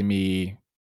speak to me,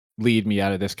 lead me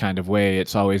out of this kind of way.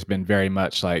 It's always been very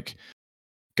much like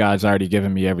God's already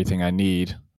given me everything I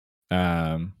need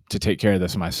to take care of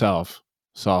this myself,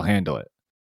 so I'll handle it.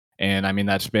 And I mean,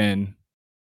 that's been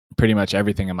pretty much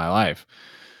everything in my life.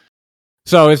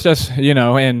 So it's just,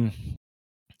 and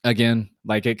again,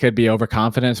 like it could be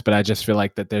overconfidence, but I just feel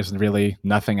like that there's really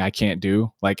nothing I can't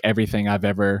do. Like everything I've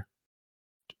ever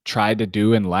tried to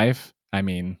do in life, I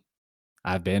mean,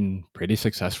 I've been pretty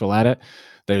successful at it.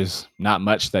 There's not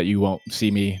much that you won't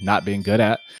see me not being good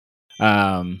at.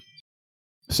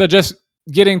 So just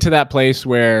getting to that place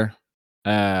where,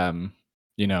 I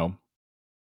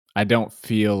don't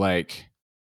feel like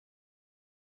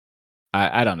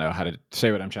I don't know how to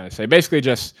say what I'm trying to say. Basically,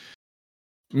 just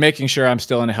making sure I'm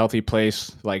still in a healthy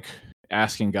place, like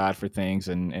asking God for things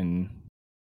and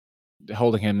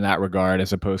holding Him in that regard,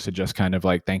 as opposed to just kind of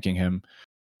like thanking Him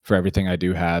for everything I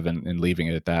do have and leaving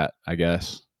it at that, I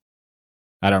guess.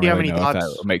 I don't Do you have really any know if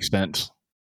thoughts? that makes sense.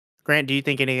 Grant, do you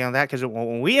think anything on that? Because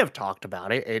when we have talked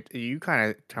about it, you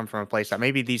kind of come from a place that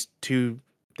maybe these two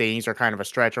things are kind of a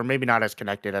stretch, or maybe not as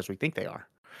connected as we think they are.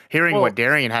 Hearing Well, what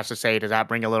Darian has to say, does that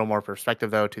bring a little more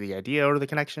perspective, though, to the idea or the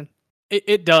connection?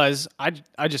 it does.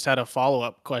 I just had a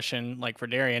follow-up question, like for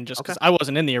Darian, just Okay. because I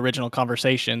wasn't in the original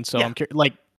conversation. So Yeah. I'm curious,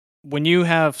 like when you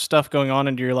have stuff going on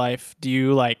into your life, do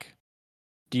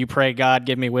you pray, God,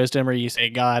 give me wisdom, or you say,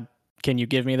 God, can you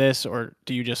give me this? Or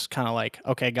do you just kind of like,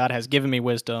 okay, God has given me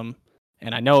wisdom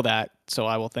and I know that, so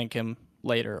I will thank Him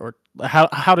later? Or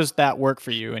how does that work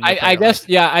for you in your I prayer guess, life?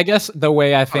 yeah, I guess the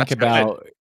way I think that's good. about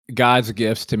God's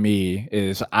gifts to me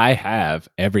is I have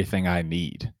everything I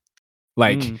need.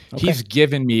 Like Okay. He's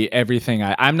given me everything.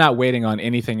 I'm not waiting on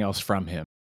anything else from Him.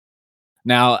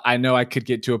 Now, I know I could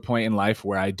get to a point in life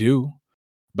where I do,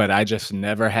 but I just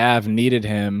never have needed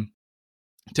him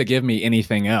to give me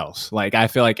anything else. Like, I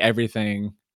feel like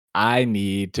everything I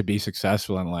need to be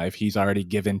successful in life, he's already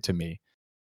given to me.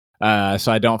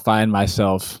 So I don't find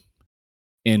myself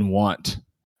in want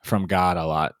from God a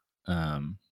lot,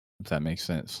 if that makes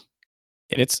sense.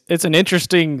 It's an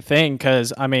interesting thing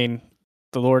because I mean,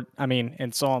 the Lord. I mean,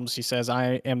 in Psalms, he says,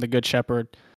 "I am the good shepherd."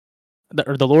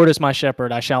 Or the Lord is my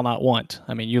shepherd; I shall not want.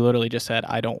 I mean, you literally just said,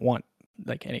 "I don't want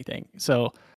like anything."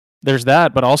 So there's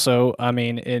that, but also, I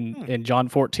mean, in John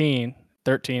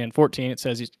 14:13 and 14, it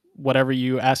says, "Whatever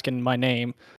you ask in my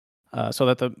name, so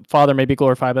that the Father may be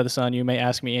glorified by the Son, you may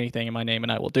ask me anything in my name,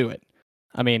 and I will do it."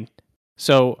 I mean,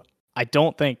 so I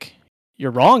don't think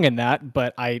you're wrong in that,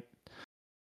 but I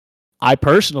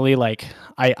personally like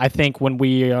I think when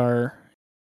we are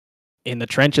in the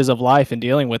trenches of life and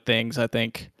dealing with things, I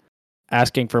think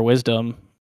asking for wisdom,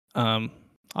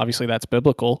 obviously that's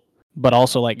biblical, but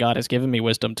also like God has given me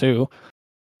wisdom too.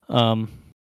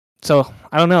 So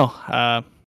I don't know. I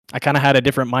kind of had a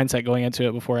different mindset going into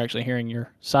it before actually hearing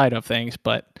your side of things,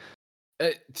 but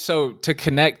So to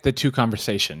connect the two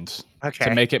conversations, Okay.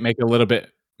 to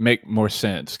make more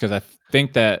sense, because I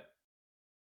think that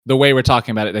the way we're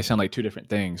talking about it, they sound like two different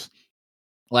things.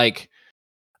 Like,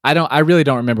 I really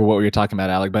don't remember what we were talking about,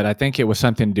 Alec, but I think it was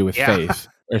something to do with faith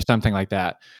or something like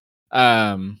that.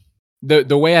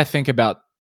 The way I think about,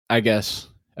 I guess,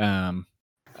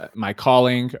 my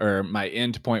calling or my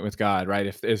end point with God,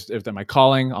 right? If my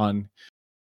calling on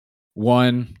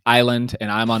one island and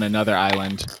I'm on another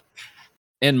island,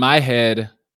 in my head,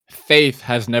 faith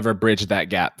has never bridged that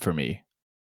gap for me,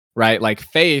 right? Like,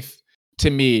 faith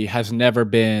to me has never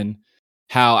been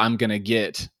how I'm going to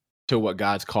get to what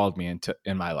God's called me into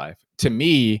in my life. To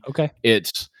me, okay.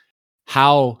 it's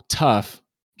how tough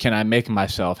can I make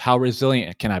myself? How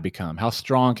resilient can I become? How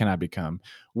strong can I become?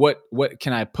 What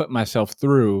can I put myself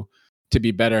through to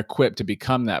be better equipped to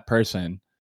become that person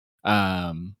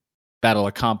that'll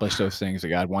accomplish those things that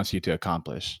God wants you to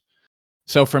accomplish?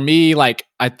 So for me, like,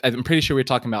 I'm pretty sure we're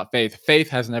talking about faith. Faith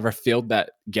has never filled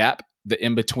that gap, the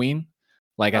in between.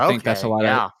 Like, I think that's a lot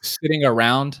of sitting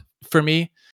around for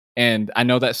me. And I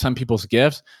know that's some people's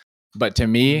gifts, but to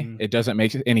me, it doesn't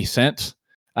make any sense.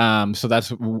 So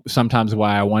that's sometimes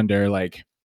why I wonder, like,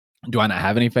 do I not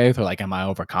have any faith, or like, am I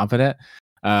overconfident?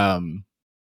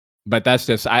 But that's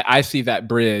just, I see that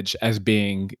bridge as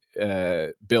being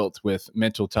built with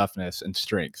mental toughness and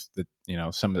strength, that, you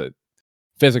know, some of the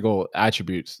physical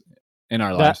attributes in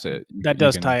our lives that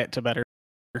does tie it together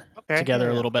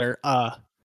a little better.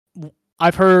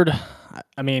 I've heard,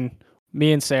 I mean,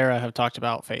 me and Sarah have talked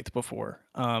about faith before.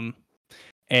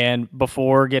 And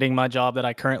before getting my job that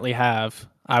I currently have,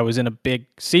 I was in a big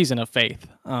season of faith.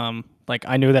 Like,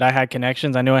 I knew that I had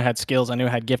connections, I knew I had skills, I knew I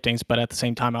had giftings, but at the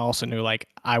same time, I also knew like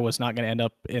I was not going to end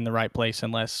up in the right place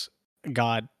unless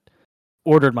God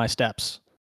ordered my steps.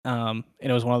 And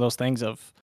it was one of those things of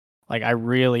like, I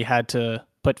really had to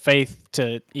put faith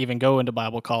to even go into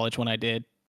Bible college when I did,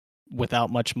 without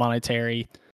much monetary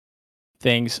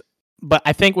things. But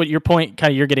I think what your point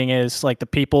kind of you're getting is like the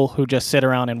people who just sit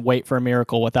around and wait for a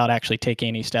miracle without actually taking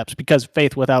any steps, because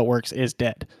faith without works is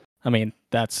dead. I mean,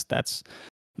 that's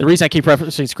the reason I keep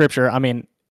referencing scripture. I mean,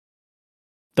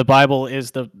 the Bible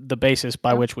is the basis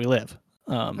by which we live.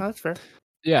 That's fair.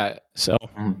 Yeah. So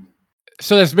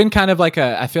there's been kind of like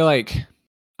I feel like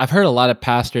I've heard a lot of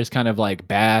pastors kind of like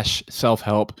bash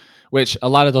self-help, which a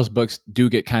lot of those books do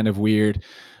get kind of weird.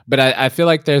 But I feel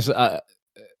like there's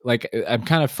like, I'm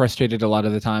kind of frustrated a lot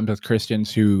of the times with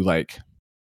Christians who like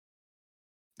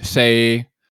say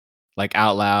like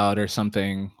out loud or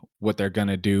something what they're going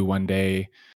to do one day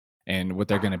and what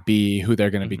they're going to be, who they're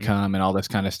going to become, and all this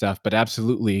kind of stuff, but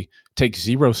absolutely take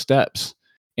 0 steps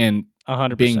in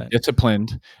 100%.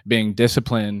 being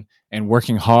disciplined and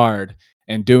working hard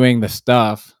and doing the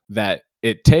stuff that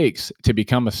it takes to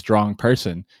become a strong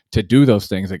person, to do those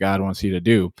things that God wants you to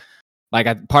do. Like,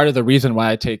 part of the reason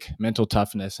why I take mental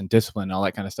toughness and discipline and all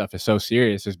that kind of stuff is so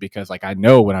serious is because, like, I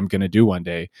know what I'm going to do one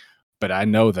day, but I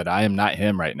know that I am not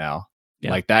him right now.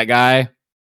 Yeah. Like, that guy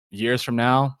years from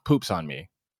now poops on me.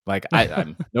 Like,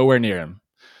 I'm nowhere near him.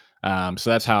 So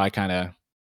that's how I kind of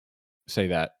say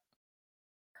that.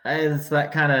 It's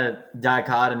that kind of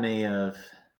dichotomy of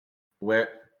where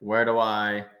do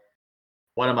I,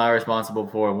 what am I responsible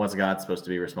for, and what's God supposed to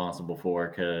be responsible for?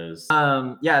 Because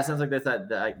yeah, it sounds like there's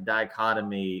that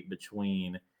dichotomy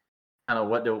between kind of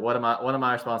what am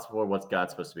I responsible for, what's God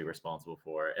supposed to be responsible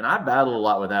for? And I battled a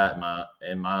lot with that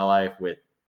in my life, with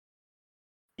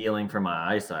healing from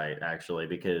my eyesight, actually,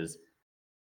 because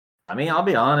I mean, I'll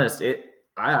be honest,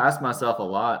 I ask myself a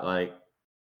lot, like,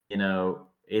 you know,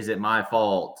 is it my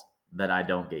fault that I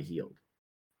don't get healed,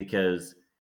 because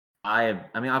I've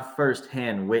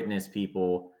firsthand witnessed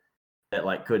people that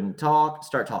like couldn't talk,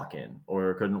 start talking,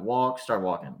 or couldn't walk, start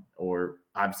walking, or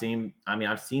I've seen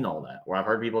all that, or I've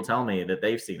heard people tell me that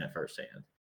they've seen it firsthand.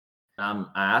 I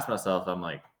ask myself, I'm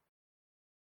like,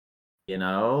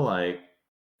 like,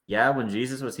 yeah, when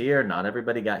Jesus was here, not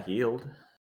everybody got healed,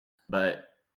 but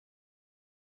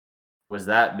was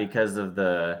that because of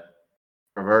the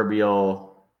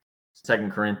proverbial 2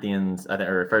 Corinthians, I think,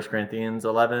 or 1 Corinthians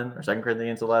 11 or 2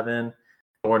 Corinthians 11,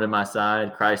 thorn in my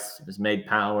side, Christ's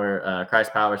power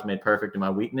is made perfect in my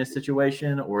weakness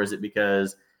situation? Or is it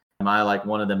because am I like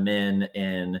one of the men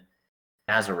in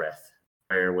Nazareth,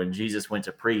 where when Jesus went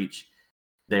to preach,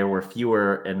 there were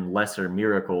fewer and lesser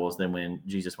miracles than when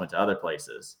Jesus went to other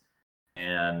places?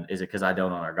 And is it because I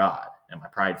don't honor God? Am I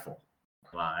prideful?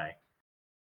 Am I,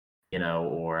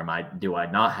 or do I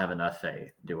not have enough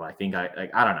faith? Do I think I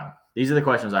don't know. These are the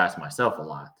questions I ask myself a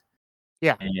lot.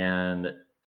 Yeah. And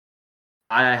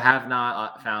I have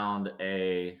not found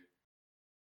a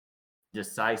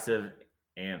decisive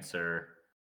answer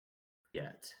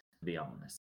yet, to be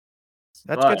honest.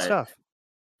 That's good stuff.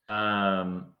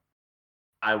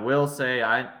 I will say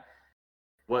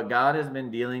what God has been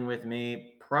dealing with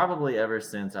me probably ever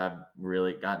since I've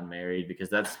really gotten married, because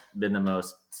that's been the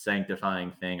most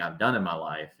sanctifying thing I've done in my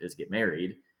life, is get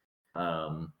married.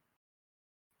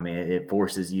 It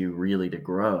forces you really to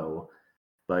grow,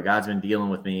 but God's been dealing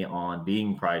with me on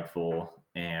being prideful.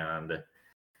 And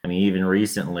even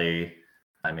recently,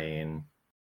 I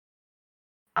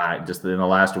just in the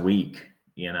last week,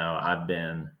 I've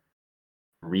been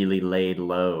really laid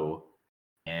low,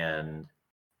 and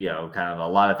kind of a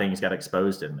lot of things got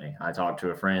exposed in me. I talked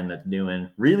to a friend that's doing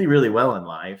really, really well in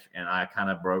life, and I kind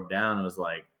of broke down and was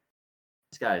like,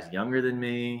 this guy's younger than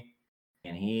me,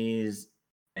 and he's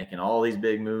making all these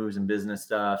big moves and business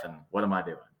stuff, and what am I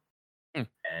doing? And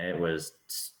it was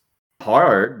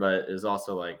hard, but it was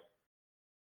also like,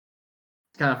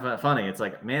 it's kind of funny. It's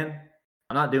like, man,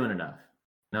 I'm not doing enough.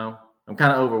 No, I'm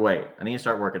kind of overweight. I need to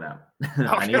start working out.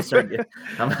 I need to start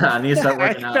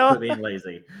working out, quit being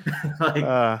lazy.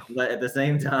 But at the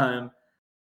same time,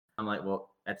 I'm like,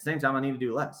 well, at the same time, I need to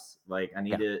do less. Like, I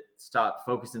need to stop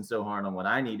focusing so hard on what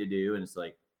I need to do. And it's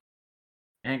like,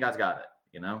 man, God's got it.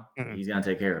 He's going to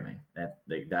take care of me.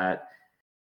 That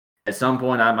at some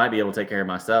point I might be able to take care of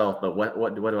myself, but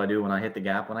what do I do when I hit the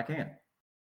gap when I can?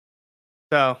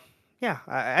 So, yeah,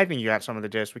 I think you got some of the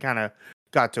gist. We kind of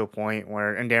got to a point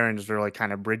where, and Darren's really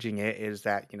kind of bridging it, is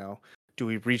that, do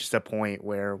we reach the point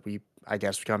where we, I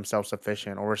guess, become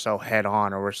self-sufficient, or we're so head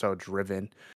on, or we're so driven?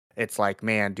 It's like,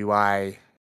 man, do I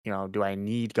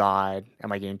need God?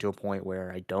 Am I getting to a point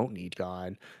where I don't need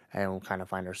God? And we'll kind of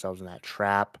find ourselves in that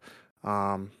trap,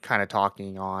 kind of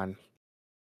talking on,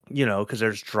 because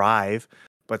there's drive,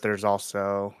 but there's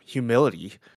also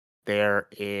humility. There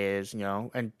is,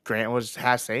 and Grant was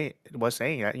saying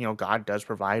that, God does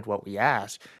provide what we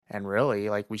ask, and really,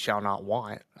 like, we shall not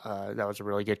want. That was a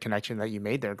really good connection that you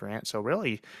made there, Grant. So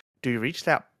really, do you reach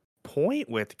that point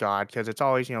with God? Because it's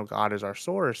always, God is our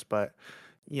source, but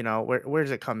where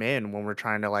does it come in when we're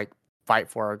trying to like fight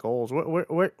for our goals?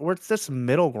 Where's this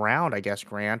middle ground, I guess,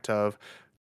 Grant, of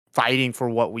fighting for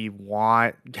what we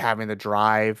want, having the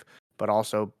drive, but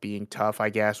also being tough, I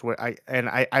guess.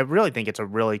 I really think it's a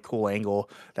really cool angle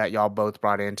that y'all both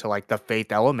brought into like the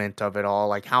faith element of it all,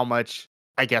 like how much,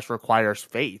 I guess, requires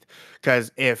faith.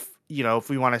 Because if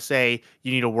we want to say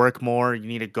you need to work more, you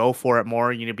need to go for it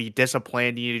more, you need to be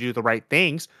disciplined, you need to do the right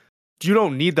things, you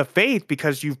don't need the faith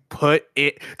because you've put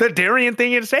it. The Darian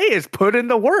thing to say is put in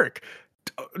the work.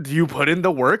 Do you put in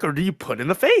the work, or do you put in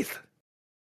the faith?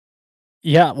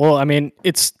 Yeah, well,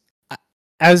 it's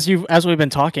as we've been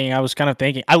talking, I was kind of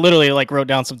thinking. I literally like wrote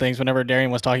down some things whenever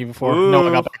Darian was talking before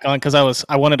Noah got back on, because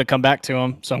I wanted to come back to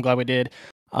him, so I'm glad we did.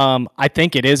 I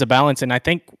think it is a balance, and I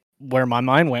think where my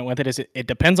mind went with it is it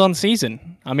depends on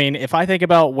season. If I think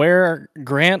about where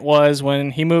Grant was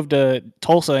when he moved to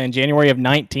Tulsa in January of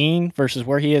 19 versus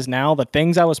where he is now, the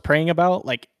things I was praying about,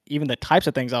 like even the types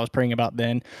of things I was praying about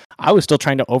then, I was still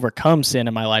trying to overcome sin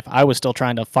in my life. I was still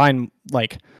trying to find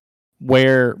like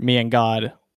where me and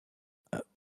God,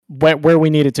 where we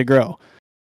needed to grow.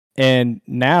 And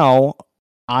now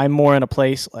I'm more in a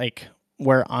place like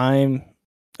where I'm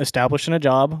established in a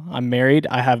job, I'm married,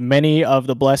 I have many of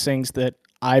the blessings that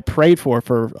I prayed for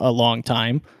a long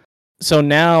time. So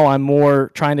now I'm more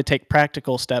trying to take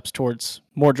practical steps towards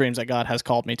more dreams that God has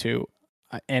called me to.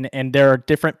 And there are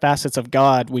different facets of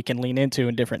God we can lean into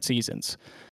in different seasons.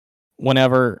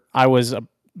 Whenever I was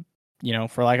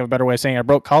for lack of a better way of saying, a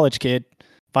broke college kid,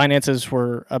 finances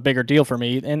were a bigger deal for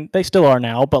me, and they still are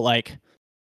now, but like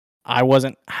I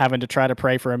wasn't having to try to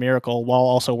pray for a miracle while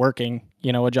also working,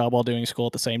 a job while doing school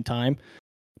at the same time.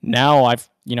 Now I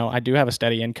do have a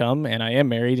steady income and I am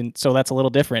married. And so that's a little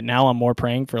different. Now I'm more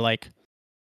praying for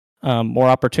more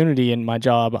opportunity in my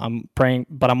job. I'm praying,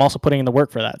 but I'm also putting in the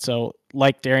work for that. So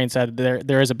like Darian said,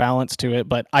 there is a balance to it,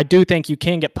 but I do think you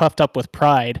can get puffed up with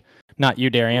pride. Not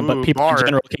you, Darian, but people in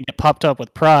general can get puffed up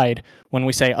with pride when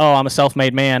we say, "Oh, I'm a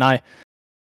self-made man.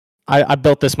 I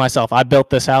built this myself. I built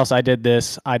this house. I did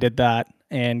this. I did that,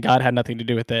 and God had nothing to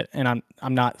do with it." And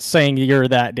I'm not saying you're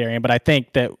that, Darian, but I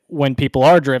think that when people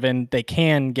are driven, they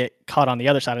can get caught on the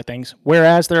other side of things.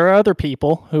 Whereas there are other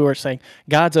people who are saying,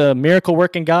 "God's a miracle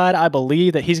working God. I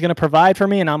believe that He's going to provide for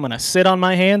me, and I'm going to sit on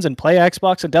my hands and play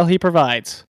Xbox until He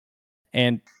provides."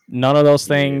 And none of those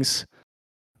things,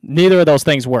 neither of those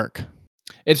things work.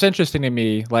 It's interesting to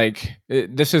me,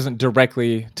 this isn't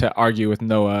directly to argue with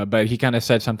Noah, but he kind of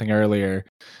said something earlier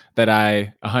that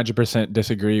I 100%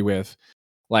 disagree with.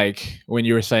 Like when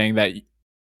you were saying that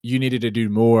you needed to do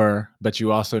more, but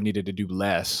you also needed to do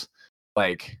less.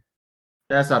 Like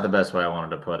that's not the best way I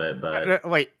wanted to put it, but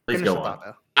wait, please go on.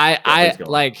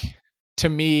 To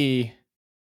me,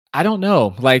 I don't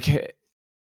know. Like,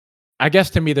 I guess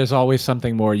to me, there's always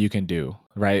something more you can do,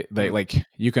 right? Like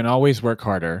you can always work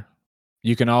harder.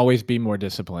 You can always be more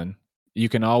disciplined. You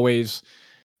can always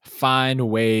find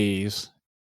ways.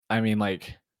 I mean,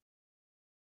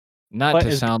 not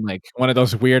to sound like one of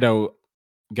those weirdo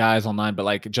guys online,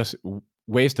 but just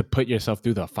ways to put yourself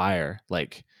through the fire,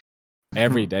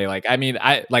 every day. I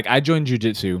joined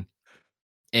jujitsu,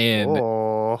 and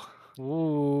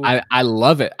I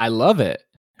love it. I love it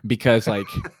because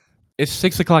it's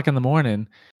 6 o'clock in the morning,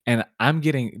 and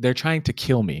they're trying to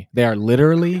kill me. They are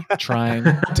literally trying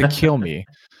to kill me.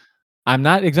 I'm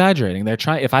not exaggerating. They're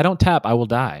trying. If I don't tap, I will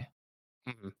die.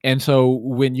 Mm-hmm. And so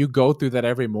when you go through that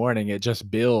every morning, it just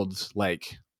builds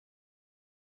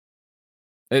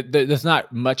there's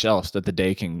not much else that the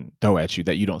day can throw at you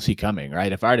that you don't see coming,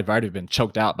 right? If I've already been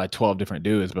choked out by 12 different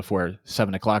dudes before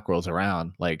 7 o'clock rolls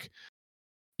around,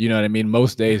 you know what I mean?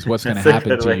 Most days, what's going to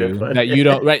happen to you that you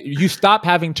don't, right? You stop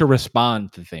having to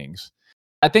respond to things.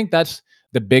 I think that's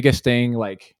the biggest thing,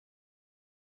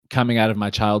 coming out of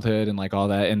my childhood and all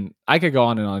that. And I could go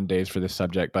on and on days for this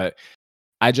subject, but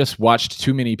I just watched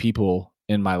too many people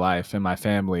in my life and my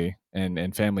family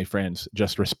and family friends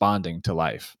just responding to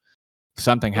life.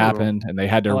 Something happened and they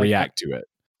had to react to it.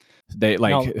 They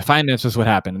finances would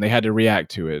happen and they had to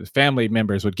react to it. Family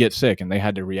members would get sick and they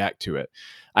had to react to it.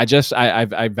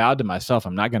 I vowed to myself,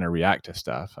 I'm not going to react to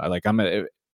stuff.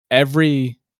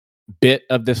 Every bit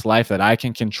of this life that I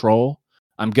can control,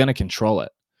 I'm going to control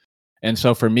it. And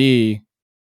so for me,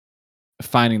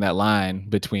 finding that line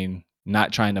between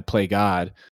not trying to play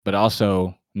God, but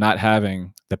also not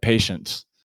having the patience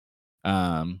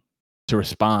to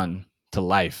respond to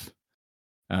life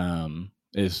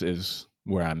is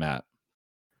where I'm at.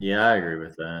 Yeah, I agree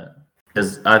with that.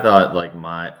 Because I thought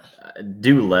my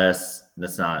do less.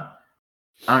 That's not.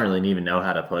 I don't really even know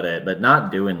how to put it, but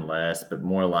not doing less, but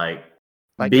more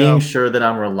being sure that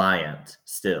I'm reliant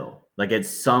still. At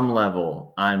some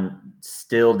level, I'm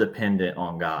still dependent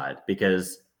on God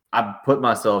because I put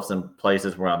myself in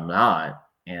places where I'm not,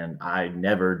 and I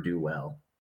never do well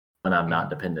when I'm not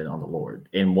dependent on the Lord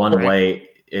in one way,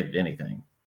 if anything.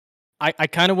 I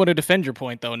kind of want to defend your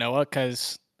point though, Noah,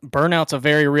 because burnout's a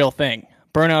very real thing.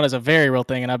 Burnout is a very real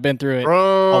thing, and I've been through it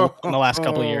in the last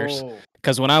couple of years.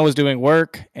 Because when I was doing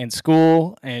work and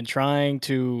school and trying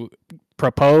to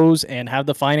propose and have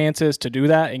the finances to do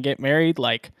that and get married,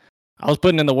 I was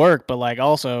putting in the work, but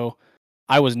also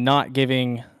I was not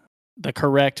giving the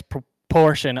correct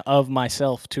proportion of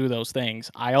myself to those things.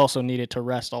 I also needed to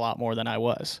rest a lot more than I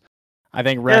was. I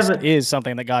think rest is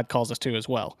something that God calls us to as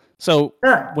well. So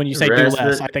when you say do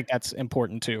less, I think that's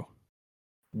important too.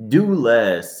 Do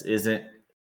less isn't.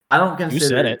 I don't consider. You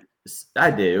said it.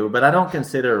 I do, but I don't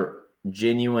consider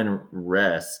genuine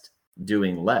rest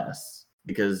doing less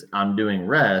because I'm doing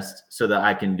rest so that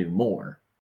I can do more.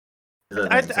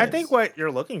 I think what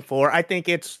you're looking for, I think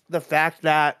it's the fact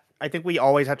that I think we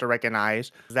always have to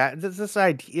recognize that this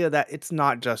idea that it's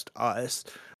not just us,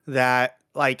 that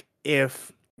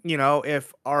if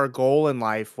our goal in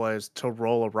life was to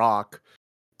roll a rock,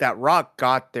 that rock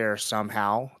got there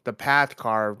somehow. The path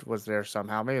carved was there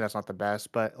somehow. Maybe that's not the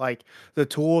best, but the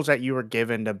tools that you were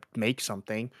given to make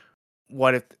something,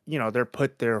 what if, they're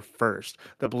put there first.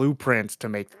 The blueprints to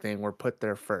make the thing were put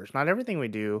there first. Not everything we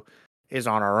do is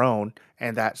on our own,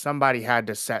 and that somebody had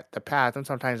to set the path, and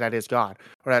sometimes that is God,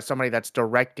 or that's somebody that's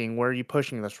directing, where are you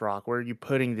pushing this rock? Where are you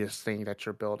putting this thing that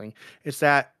you're building? It's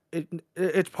that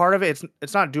it's part of it.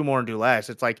 It's not do more and do less.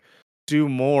 It's do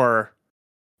more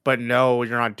but no,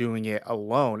 you're not doing it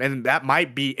alone. And that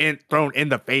might be thrown in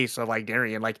the face of like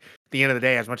Darian. Like, at the end of the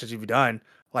day, as much as you've done,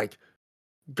 like,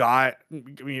 God,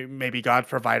 maybe God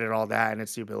provided all that, and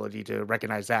it's the ability to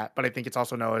recognize that. But I think it's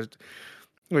also what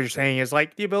you're saying is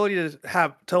like the ability to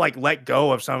have to like let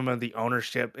go of some of the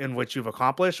ownership in which you've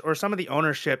accomplished, or some of the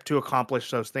ownership to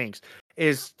accomplish those things,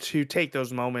 is to take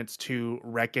those moments to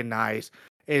recognize,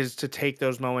 is to take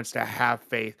those moments to have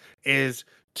faith, is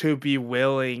to be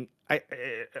willing.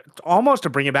 Almost to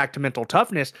bring it back to mental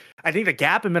toughness. I think the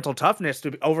gap in mental toughness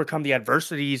to overcome the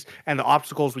adversities and the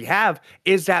obstacles we have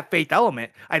is that faith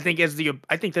element. I think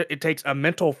that it takes a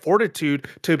mental fortitude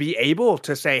to be able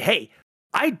to say, "Hey,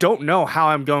 I don't know how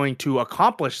I'm going to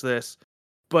accomplish this,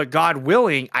 but God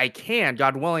willing, I can.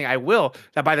 God willing, I will."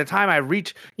 That by the time I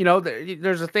reach,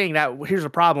 there's a thing that here's a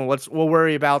problem. We'll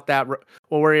worry about that.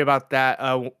 We'll worry about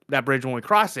that bridge when we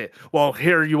cross it. Well,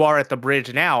 here you are at the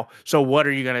bridge now. So what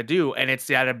are you gonna do? And it's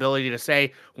that ability to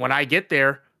say, when I get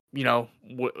there,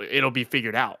 it'll be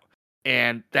figured out.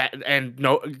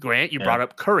 Grant, you brought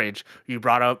up courage. You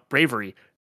brought up bravery.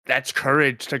 That's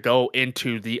courage to go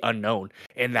into the unknown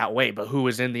in that way. But who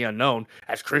is in the unknown?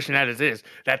 As Christian as it is,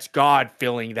 that's God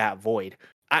filling that void.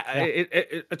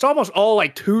 It's almost all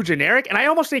like too generic. And I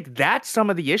almost think that's some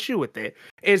of the issue with it,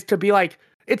 is to be like,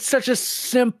 it's such a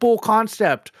simple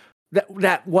concept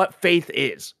that what faith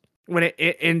is when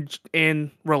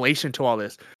in relation to all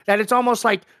this, that it's almost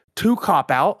like too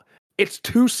cop out. It's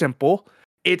too simple.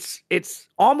 It's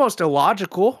almost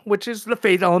illogical, which is the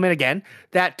faith element again,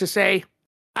 that to say,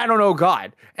 I don't know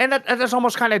God. And that's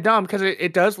almost kind of dumb, because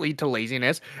it does lead to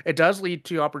laziness. It does lead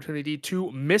to opportunity to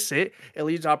miss it. It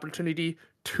leads to opportunity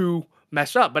to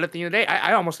mess up. But at the end of the day,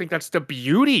 I almost think that's the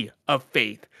beauty of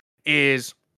faith,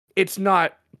 is it's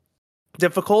not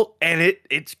difficult, and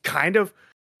it's kind of,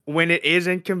 when it is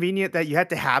inconvenient that you have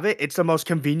to have it, it's the most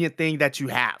convenient thing that you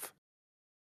have.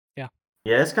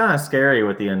 Yeah, it's kind of scary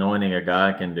what the anointing of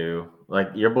God can do. Like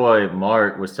your boy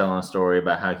Mark was telling a story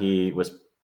about how he was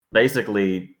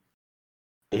basically,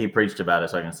 he preached about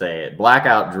it, so I can say it,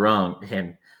 blackout drunk,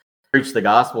 and preached the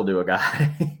gospel to a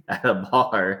guy at a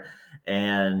bar.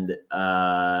 And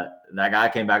that guy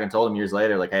came back and told him years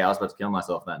later, like, "Hey, I was about to kill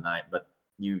myself that night, but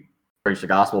you preached the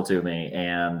gospel to me."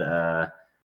 And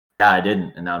yeah, I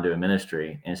didn't. And now I'm doing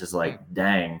ministry. And it's just like,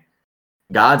 dang,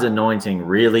 God's anointing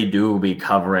really do be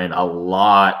covering a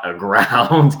lot of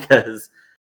ground, because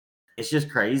it's just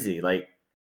crazy. Like,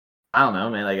 I don't know,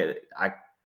 man. Like, I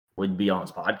would be on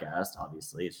this podcast,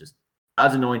 obviously. It's just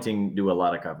God's anointing do a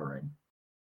lot of covering.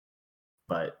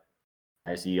 But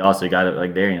I see you also got to,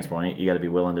 like Darian's point, you got to be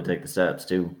willing to take the steps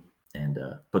too, and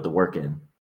put the work in.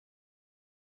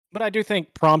 But I do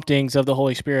think promptings of the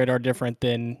Holy Spirit are different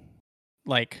than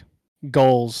like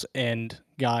goals and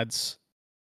God's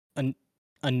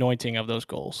anointing of those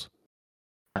goals.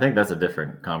 I think that's a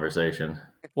different conversation.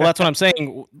 Well, that's what I'm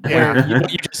saying.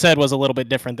 What you just said was a little bit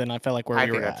different than I felt like where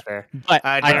we were at. Fair. But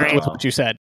I agree with what you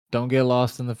said. Don't get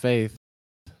lost in the faith.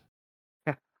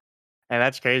 And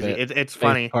that's crazy. It's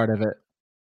funny. Part of it.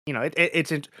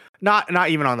 It's not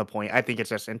even on the point. I think it's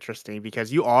just interesting,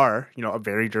 because you are, a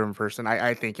very driven person.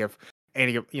 I think if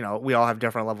any, we all have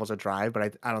different levels of drive,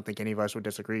 but I don't think any of us would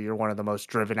disagree. You're one of the most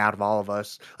driven out of all of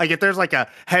us. Like, if there's like a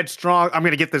headstrong, I'm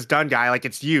going to get this done guy, like,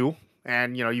 it's you,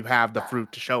 and you have the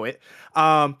fruit to show it.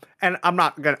 And I'm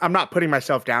not putting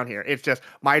myself down here. It's just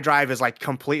my drive is like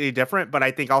completely different. But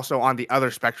I think also on the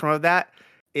other spectrum of that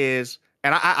is,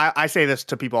 and I say this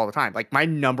to people all the time, like, my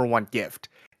number one gift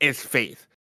is faith.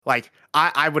 Like,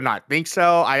 I would not think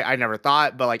so. I never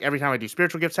thought, but like every time I do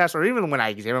spiritual gifts tests, or even when I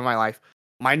examine my life,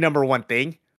 my number one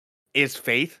thing is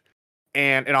faith.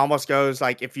 And it almost goes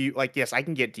like, if you like, yes, I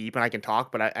can get deep and I can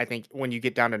talk, but I think when you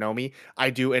get down to know me, I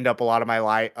do end up a lot of my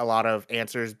life, a lot of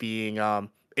answers being,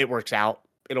 it works out.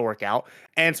 It'll work out.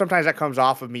 And sometimes that comes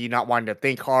off of me not wanting to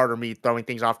think hard, or me throwing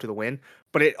things off to the wind.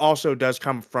 But it also does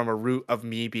come from a root of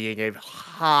me being a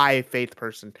high faith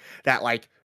person, that like,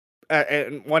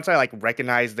 and once I like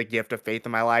recognized the gift of faith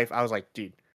in my life, I was like,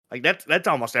 dude, like that's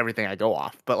almost everything I go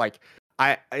off. But like,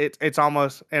 it's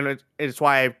almost, and it's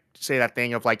why I say that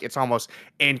thing of like, it's almost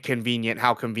inconvenient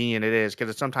how convenient it is,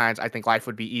 because sometimes I think life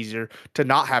would be easier to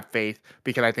not have faith,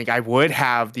 because I think I would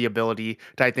have the ability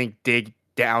to, I think, dig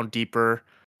down deeper,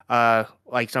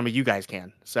 like some of you guys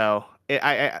can. So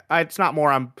it's not more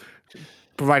I'm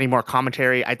providing more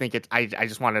commentary. I think I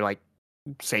just want to like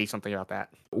say something about that.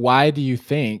 Why do you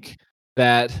think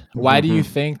that? Why do you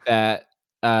think that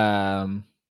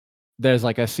there's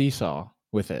like a seesaw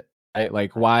with it? Right?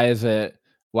 Like, why is it?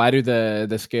 Why do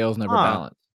the scales never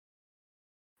balance?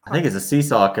 I think it's a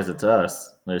seesaw because it's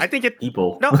us. There's I think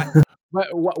people. No, But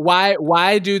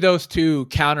why do those two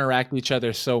counteract each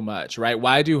other so much, right?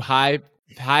 Why do high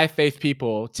faith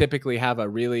people typically have a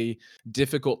really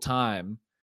difficult time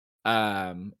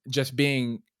just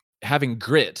having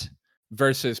grit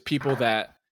versus people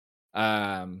that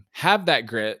have that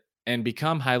grit and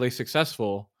become highly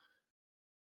successful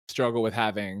struggle with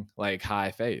having like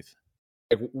high faith?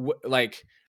 Like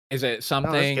is it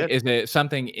something good. is it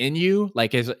something in you?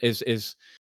 Like is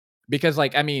because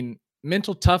like I mean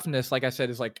mental toughness, like I said,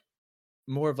 is like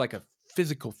more of like a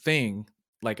physical thing,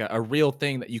 like a real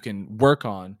thing that you can work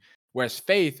on, whereas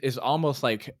faith is almost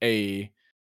like a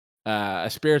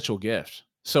spiritual gift.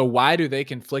 So why do they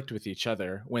conflict with each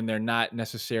other when they're not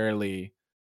necessarily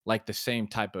like the same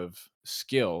type of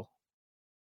skill?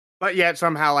 But yet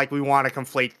somehow like we want to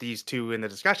conflate these two in the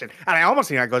discussion. And I almost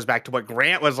think that goes back to what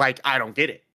Grant was like, I don't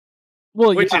get it.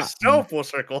 Well, Which yeah, is so full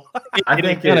circle. I it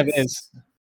think kind of it's is.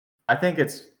 I think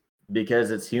it's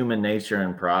because it's human nature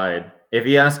and pride. If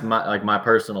you ask my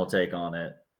personal take on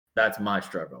it, that's my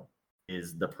struggle.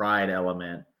 Is the pride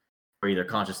element, or either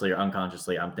consciously or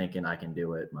unconsciously, I'm thinking I can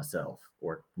do it myself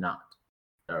or not.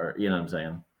 Or you know what I'm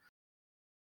saying?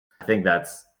 I think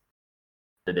that's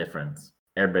the difference.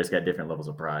 Everybody's got different levels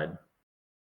of pride.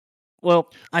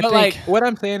 Well, I But think like what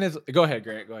I'm saying is, go ahead,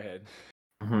 Grant. Go ahead.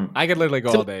 Mhm. I could literally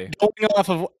go So- all day. going off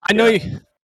of,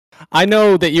 I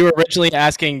know that you were originally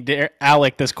asking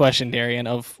Alec this question, Darian,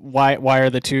 of why are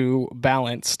the two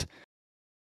balanced?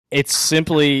 It's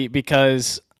simply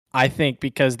because I think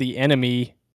because the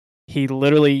enemy, he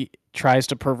literally tries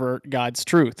to pervert God's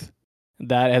truth.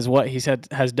 That is what he said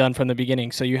has done from the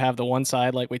beginning. So you have the one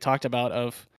side, like we talked about,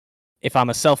 of if I'm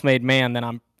a self-made man,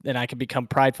 then I can become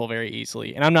prideful very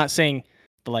easily. And I'm not saying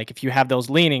like if you have those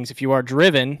leanings, if you are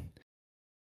driven,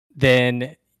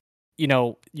 then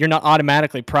you're not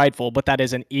automatically prideful, but that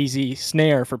is an easy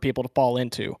snare for people to fall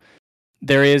into.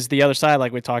 There is the other side,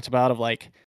 like we talked about, of like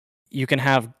you can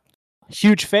have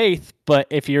huge faith, but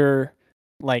if you're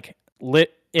like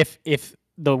if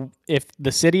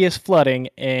the city is flooding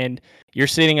and you're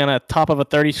sitting on a top of a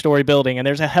 30-story building and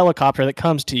there's a helicopter that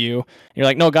comes to you, you're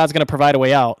like, no, God's going to provide a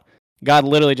way out. God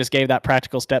literally just gave that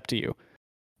practical step to you.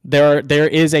 There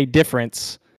is a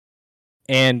difference.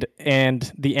 And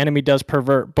the enemy does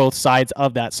pervert both sides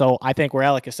of that. So I think where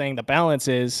Alec is saying the balance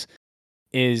is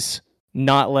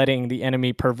not letting the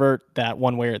enemy pervert that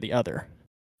one way or the other.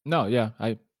 No, yeah,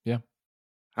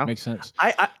 Oh. makes sense.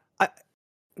 I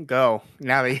go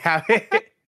now that you have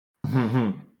it.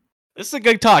 This is a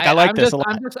good talk. I like I'm this just, a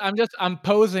lot. I'm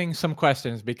posing some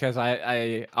questions because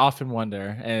I often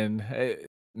wonder, and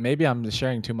maybe I'm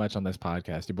sharing too much on this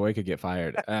podcast. Your boy could get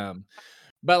fired.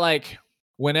 But like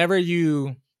whenever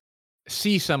you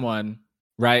see someone,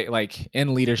 right, like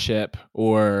in leadership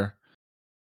or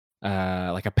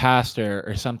like a pastor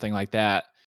or something like that,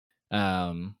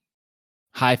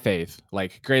 high faith,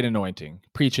 like great anointing,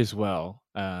 preaches well,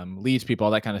 leads people,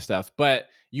 all that kind of stuff, but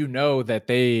you know that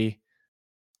they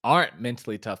aren't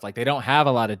mentally tough, like they don't have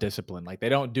a lot of discipline, like they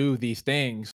don't do these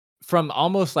things from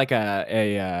almost like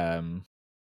a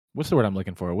what's the word I'm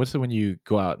looking for? What's the when you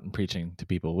go out and preaching to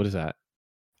people? What is that?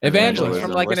 Evangelist.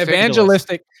 From like an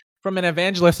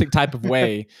evangelistic type of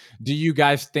way. Do you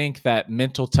guys think that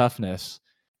mental toughness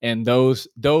and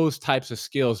those types of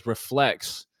skills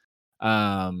reflects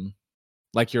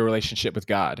like your relationship with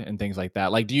God and things like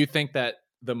that? Like, do you think that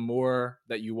the more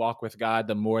that you walk with God,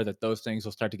 the more that those things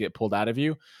will start to get pulled out of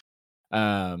you?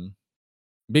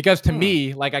 Because to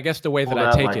me, like, I guess the way that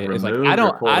I take it is like, I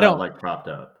don't like propped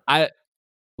up. I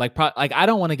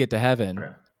don't want to get to heaven Okay.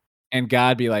 and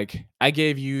God be like, I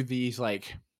gave you these,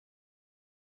 like,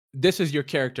 this is your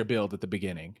character build at the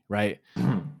beginning, right?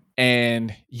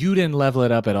 And you didn't level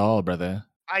it up at all, brother.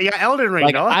 Yeah, Elden Ring.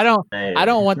 Like, no? I don't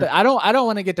want that. I don't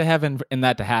want to get to heaven and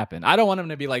that to happen. I don't want him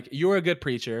to be like, you're a good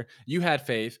preacher. You had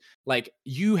faith. Like,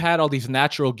 you had all these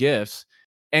natural gifts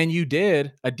and you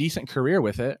did a decent career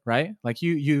with it, right? Like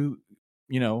you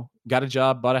got a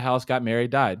job, bought a house, got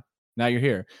married, died. Now you're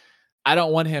here. I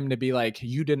don't want him to be like,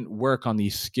 you didn't work on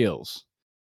these skills.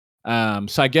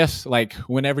 So I guess like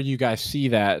whenever you guys see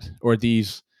that, or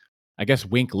these, I guess,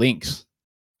 wink links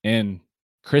in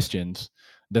Christians,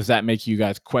 does that make you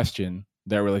guys question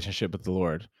their relationship with the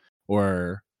Lord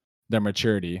or their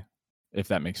maturity, if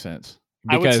that makes sense?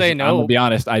 I would say no. I'm gonna be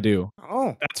honest, I do.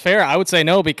 Oh, That's fair. I would say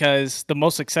no, because the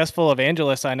most successful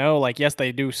evangelists I know, like, yes,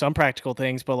 they do some practical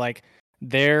things, but like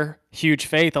their huge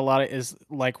faith, a lot of is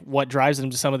like what drives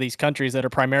them to some of these countries that are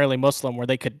primarily Muslim, where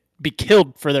they could be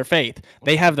killed for their faith.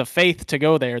 They have the faith to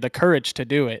go there, the courage to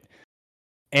do it,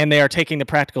 and they are taking the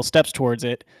practical steps towards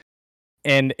it.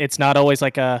 And it's not always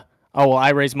like oh, well, I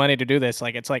raise money to do this.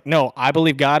 Like, it's like, no, I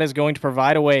believe God is going to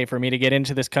provide a way for me to get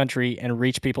into this country and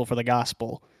reach people for the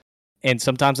gospel. And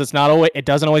sometimes it's not always, it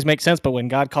doesn't always make sense, but when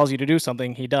God calls you to do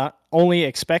something, he not only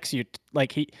expects you,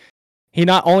 he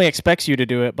not only expects you to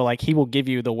do it, but like he will give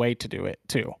you the way to do it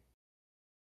too.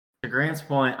 To Grant's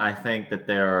point, I think that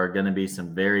there are going to be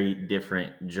some very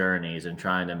different journeys in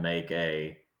trying to make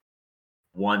a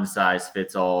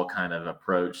one-size-fits-all kind of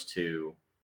approach to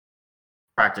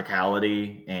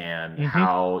practicality and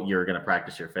how you're going to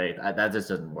practice your faith. That just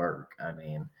doesn't work. I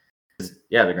mean,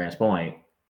 yeah, to Grant's point,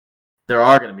 there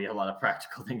are going to be a lot of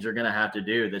practical things you're going to have to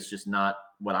do. That's just not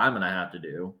what I'm going to have to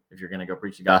do if you're going to go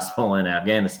preach the gospel in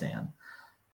Afghanistan.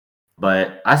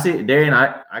 But I see, Darian,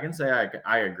 I can say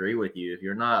I agree with you. If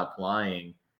you're not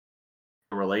applying,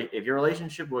 if your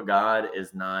relationship with God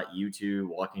is not you two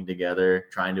walking together,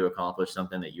 trying to accomplish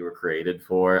something that you were created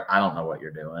for, I don't know what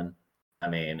you're doing. I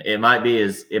mean, it might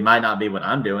not be what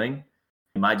I'm doing.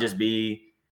 It might just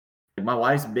be my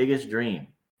wife's biggest dream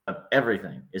of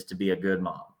everything is to be a good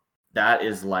mom. That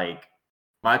is like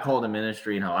my call to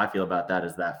ministry, and how I feel about that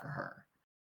is that for her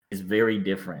is very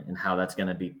different in how that's going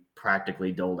to be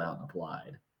practically doled out and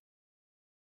applied.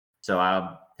 So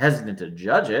I'm hesitant to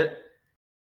judge it,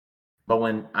 but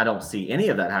when I don't see any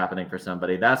of that happening for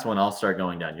somebody, that's when I'll start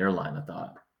going down your line of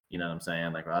thought. You know what I'm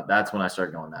saying? Like, that's when I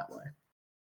start going that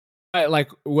way. Like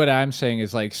what I'm saying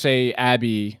is, like, say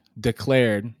Abby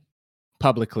declared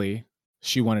publicly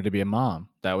she wanted to be a mom.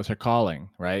 That was her calling,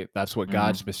 right? That's what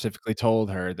God specifically told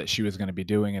her that she was going to be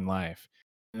doing in life.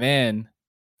 And then,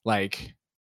 like,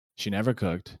 she never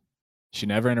cooked. She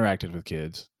never interacted with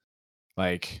kids.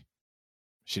 Like,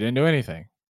 she didn't do anything.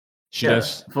 She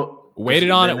just waited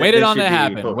on it to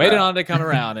happen, waited on it to come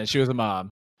around, and she was a mom.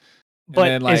 But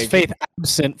then, like, is faith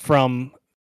absent from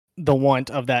the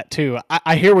want of that too?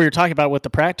 I hear what you're talking about with the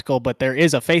practical, but there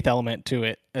is a faith element to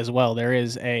it as well. There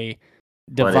is a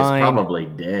divine, but it's probably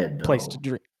dead, though. Place to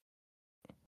dream.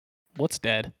 What's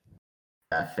dead?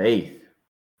 That faith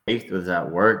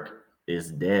without work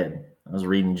is dead. I was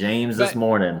reading James this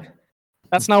morning.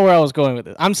 That's not where I was going with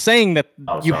it. I'm saying that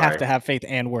you have to have faith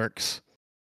and works.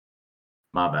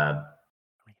 My bad.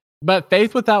 But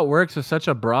faith without works is such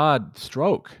a broad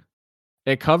stroke.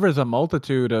 It covers a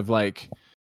multitude of, like,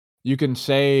 you can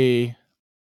say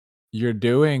you're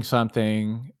doing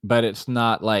something, but it's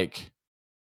not like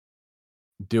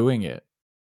doing it.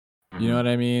 You know what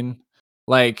I mean?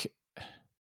 Like,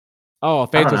 oh,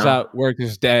 faith without work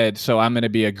is dead, so I'm going to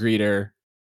be a greeter.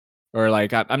 Or,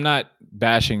 like, I'm not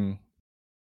bashing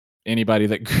anybody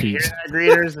that greets.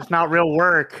 Greeters, it's not real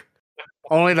work.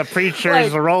 Only the preacher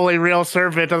is the only real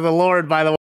servant of the Lord, by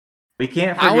the way. We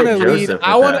can't forget Joseph.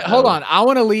 Hold on. I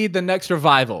want to lead the next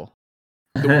revival.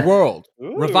 The world.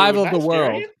 Revival of the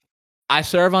world. Darian? I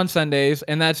serve on Sundays,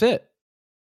 and that's it.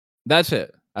 That's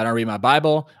it. I don't read my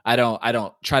Bible. I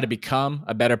don't try to become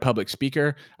a better public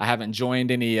speaker. I haven't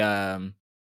joined any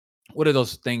what are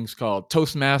those things called?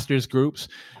 Toastmasters groups.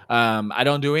 I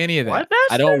don't do any of that.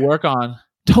 I don't work on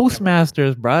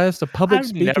Toastmasters, bro. It's the public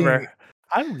speaking.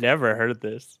 I've never heard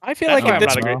this. I feel like at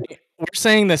this point, we're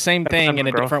saying the same thing in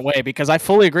a different way, because I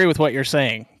fully agree with what you're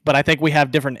saying, but I think we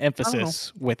have different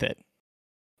emphasis with it.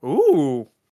 Ooh.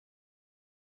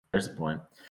 There's the point.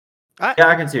 Yeah,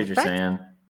 I can see what you're saying.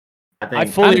 I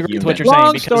fully agree with what you're saying.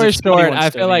 Long story short, I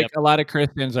feel like a lot of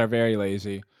Christians are very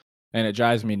lazy, and it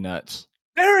drives me nuts.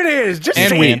 There it is.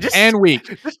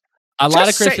 Weak. A lot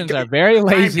of Christians are very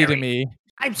lazy to me.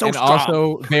 I'm so strong.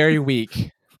 Also very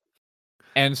weak.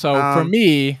 And so for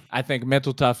me, I think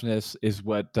mental toughness is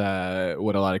what a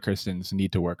lot of Christians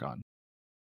need to work on.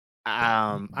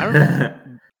 I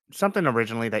remember something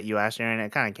originally that you asked, Aaron,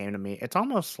 it kind of came to me. It's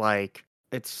almost like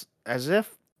it's as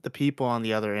if the people on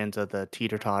the other ends of the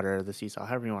teeter-totter, the seesaw,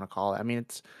 however you want to call it. I mean,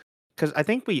 it's because I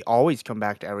think we always come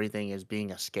back to everything as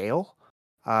being a scale,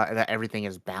 and that everything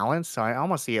is balanced. So I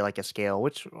almost see it like a scale,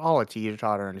 which all a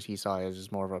teeter-totter and a seesaw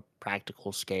is more of a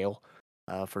practical scale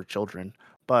for children.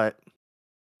 But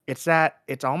it's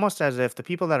almost as if the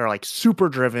people that are like super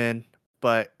driven,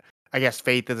 but I guess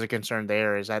faith is a concern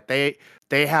there, is that they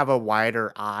have a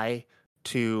wider eye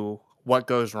to what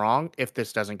goes wrong if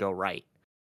this doesn't go right.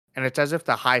 And it's as if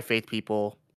the high faith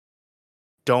people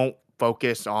don't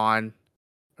focus on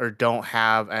or don't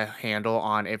have a handle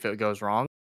on if it goes wrong,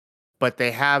 but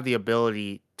they have the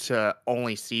ability to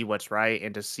only see what's right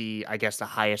and to see, I guess, the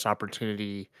highest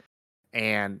opportunity,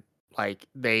 and like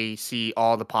they see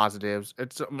all the positives.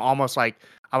 It's almost like,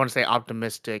 I want to say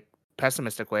optimistic,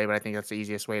 pessimistic way, but I think that's the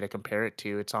easiest way to compare it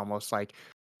to. It's almost like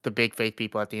the big faith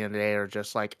people at the end of the day are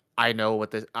just like,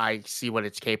 I see what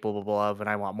it's capable of and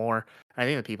I want more. I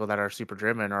think the people that are super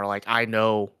driven are like, I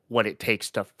know what it takes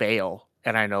to fail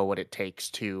and I know what it takes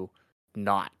to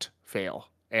not fail.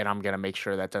 And I'm going to make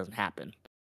sure that doesn't happen.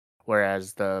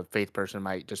 Whereas the faith person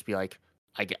might just be like,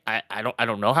 I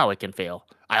don't know how it can fail.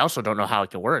 I also don't know how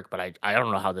it can work, but I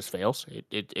don't know how this fails.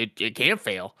 It can't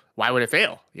fail. Why would it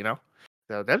fail? You know?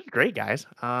 So that's great, guys.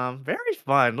 Very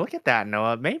fun. Look at that,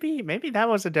 Noah. Maybe that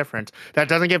was a difference. That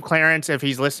doesn't give Clarence, if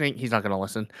he's listening, he's not gonna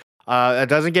listen. It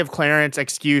doesn't give Clarence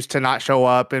excuse to not show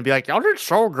up and be like, y'all did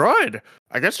so good.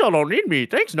 I guess y'all don't need me.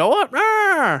 Thanks,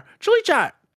 Noah. Chili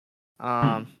chat.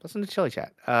 Listen to Chili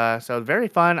Chat. So very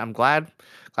fun. I'm glad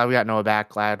we got Noah back.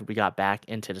 Glad we got back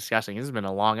into discussing. This has been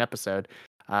a long episode.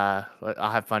 I'll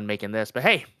have fun making this. But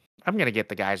hey, I'm gonna get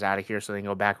the guys out of here so they can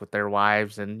go back with their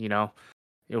wives and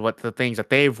what the things that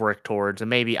they've worked towards, and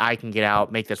maybe I can get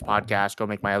out, make this podcast, go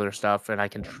make my other stuff, and I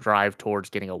can drive towards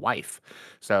getting a wife.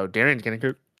 So Darian's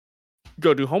gonna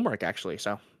go do homework actually.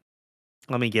 So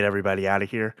let me get everybody out of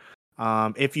here.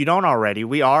 If you don't already,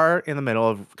 we are in the middle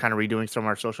of kind of redoing some of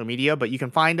our social media, but you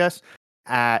can find us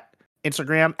at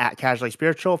Instagram at Casually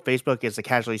Spiritual. Facebook is the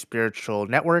Casually Spiritual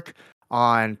Network.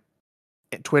 On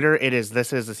Twitter,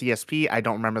 this is the CSP. I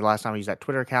don't remember the last time I used that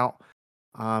Twitter account.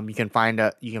 You can find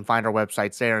our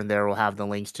websites there, and there will have the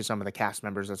links to some of the cast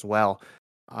members as well.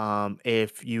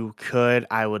 If you could,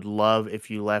 I would love if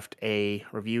you left a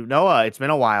review. Noah, it's been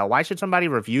a while. Why should somebody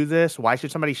review this? Why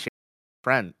should somebody share with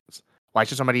friends? Why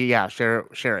should somebody, share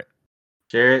it?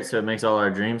 Share it so it makes all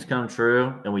our dreams come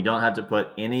true, and we don't have to put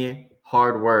any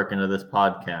hard work into this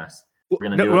podcast. We're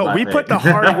gonna do it by we faith. put the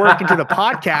hard work into the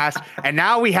podcast, and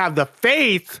now we have the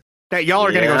faith that y'all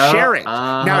are going to go share it.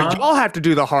 Now y'all have to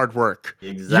do the hard work.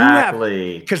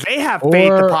 Exactly. Because they have faith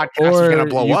the podcast is going to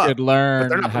blow up. You could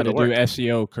learn how to do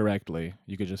SEO correctly.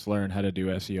 You could just learn how to do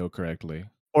SEO correctly.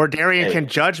 Or Darian can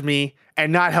judge me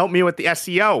and not help me with the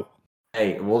SEO.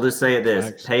 Hey, we'll just say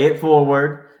this. Pay it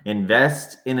forward.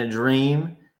 Invest in a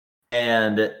dream.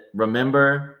 And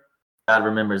remember, God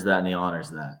remembers that and he honors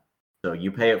that. So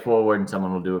you pay it forward and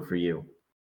someone will do it for you.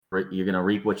 You're going to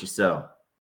reap what you sow.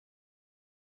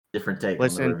 Different take on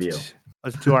the review.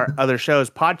 Listen to our other shows.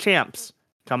 Pod Champs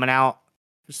coming out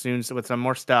soon with some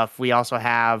more stuff. We also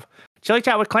have Chili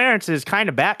Chat with Clarence is kind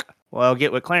of back. Well,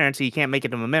 get with Clarence. He can't make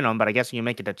it to Momentum, but I guess you can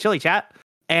make it to Chili Chat.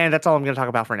 And that's all I'm going to talk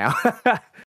about for now.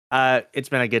 It's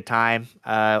been a good time.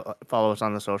 Follow us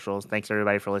on the socials. Thanks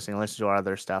everybody for listening. Listen to our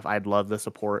other stuff. I'd love the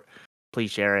support.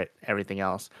 Please share it. Everything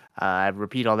else. I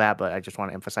repeat all that, but I just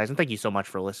want to emphasize. And thank you so much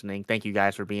for listening. Thank you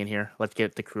guys for being here. Let's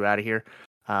get the crew out of here.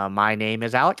 My name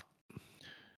is Alec.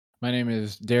 My name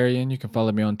is Darian. You can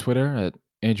follow me on Twitter at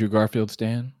Andrew Garfield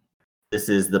Stan. This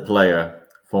is the player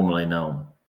formerly known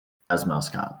as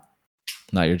Mousecop.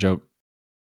 Not your joke.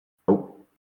 Oh.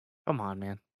 Come on,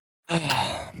 man.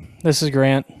 This is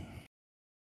Grant.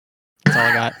 That's all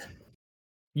I got.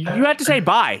 You have to say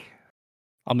bye.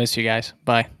 I'll miss you guys.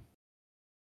 Bye.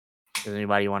 Does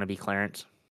anybody want to be Clarence?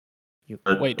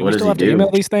 Wait, do we still have to email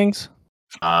these things?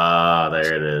 Ah,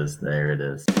 there it is. There it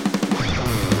is.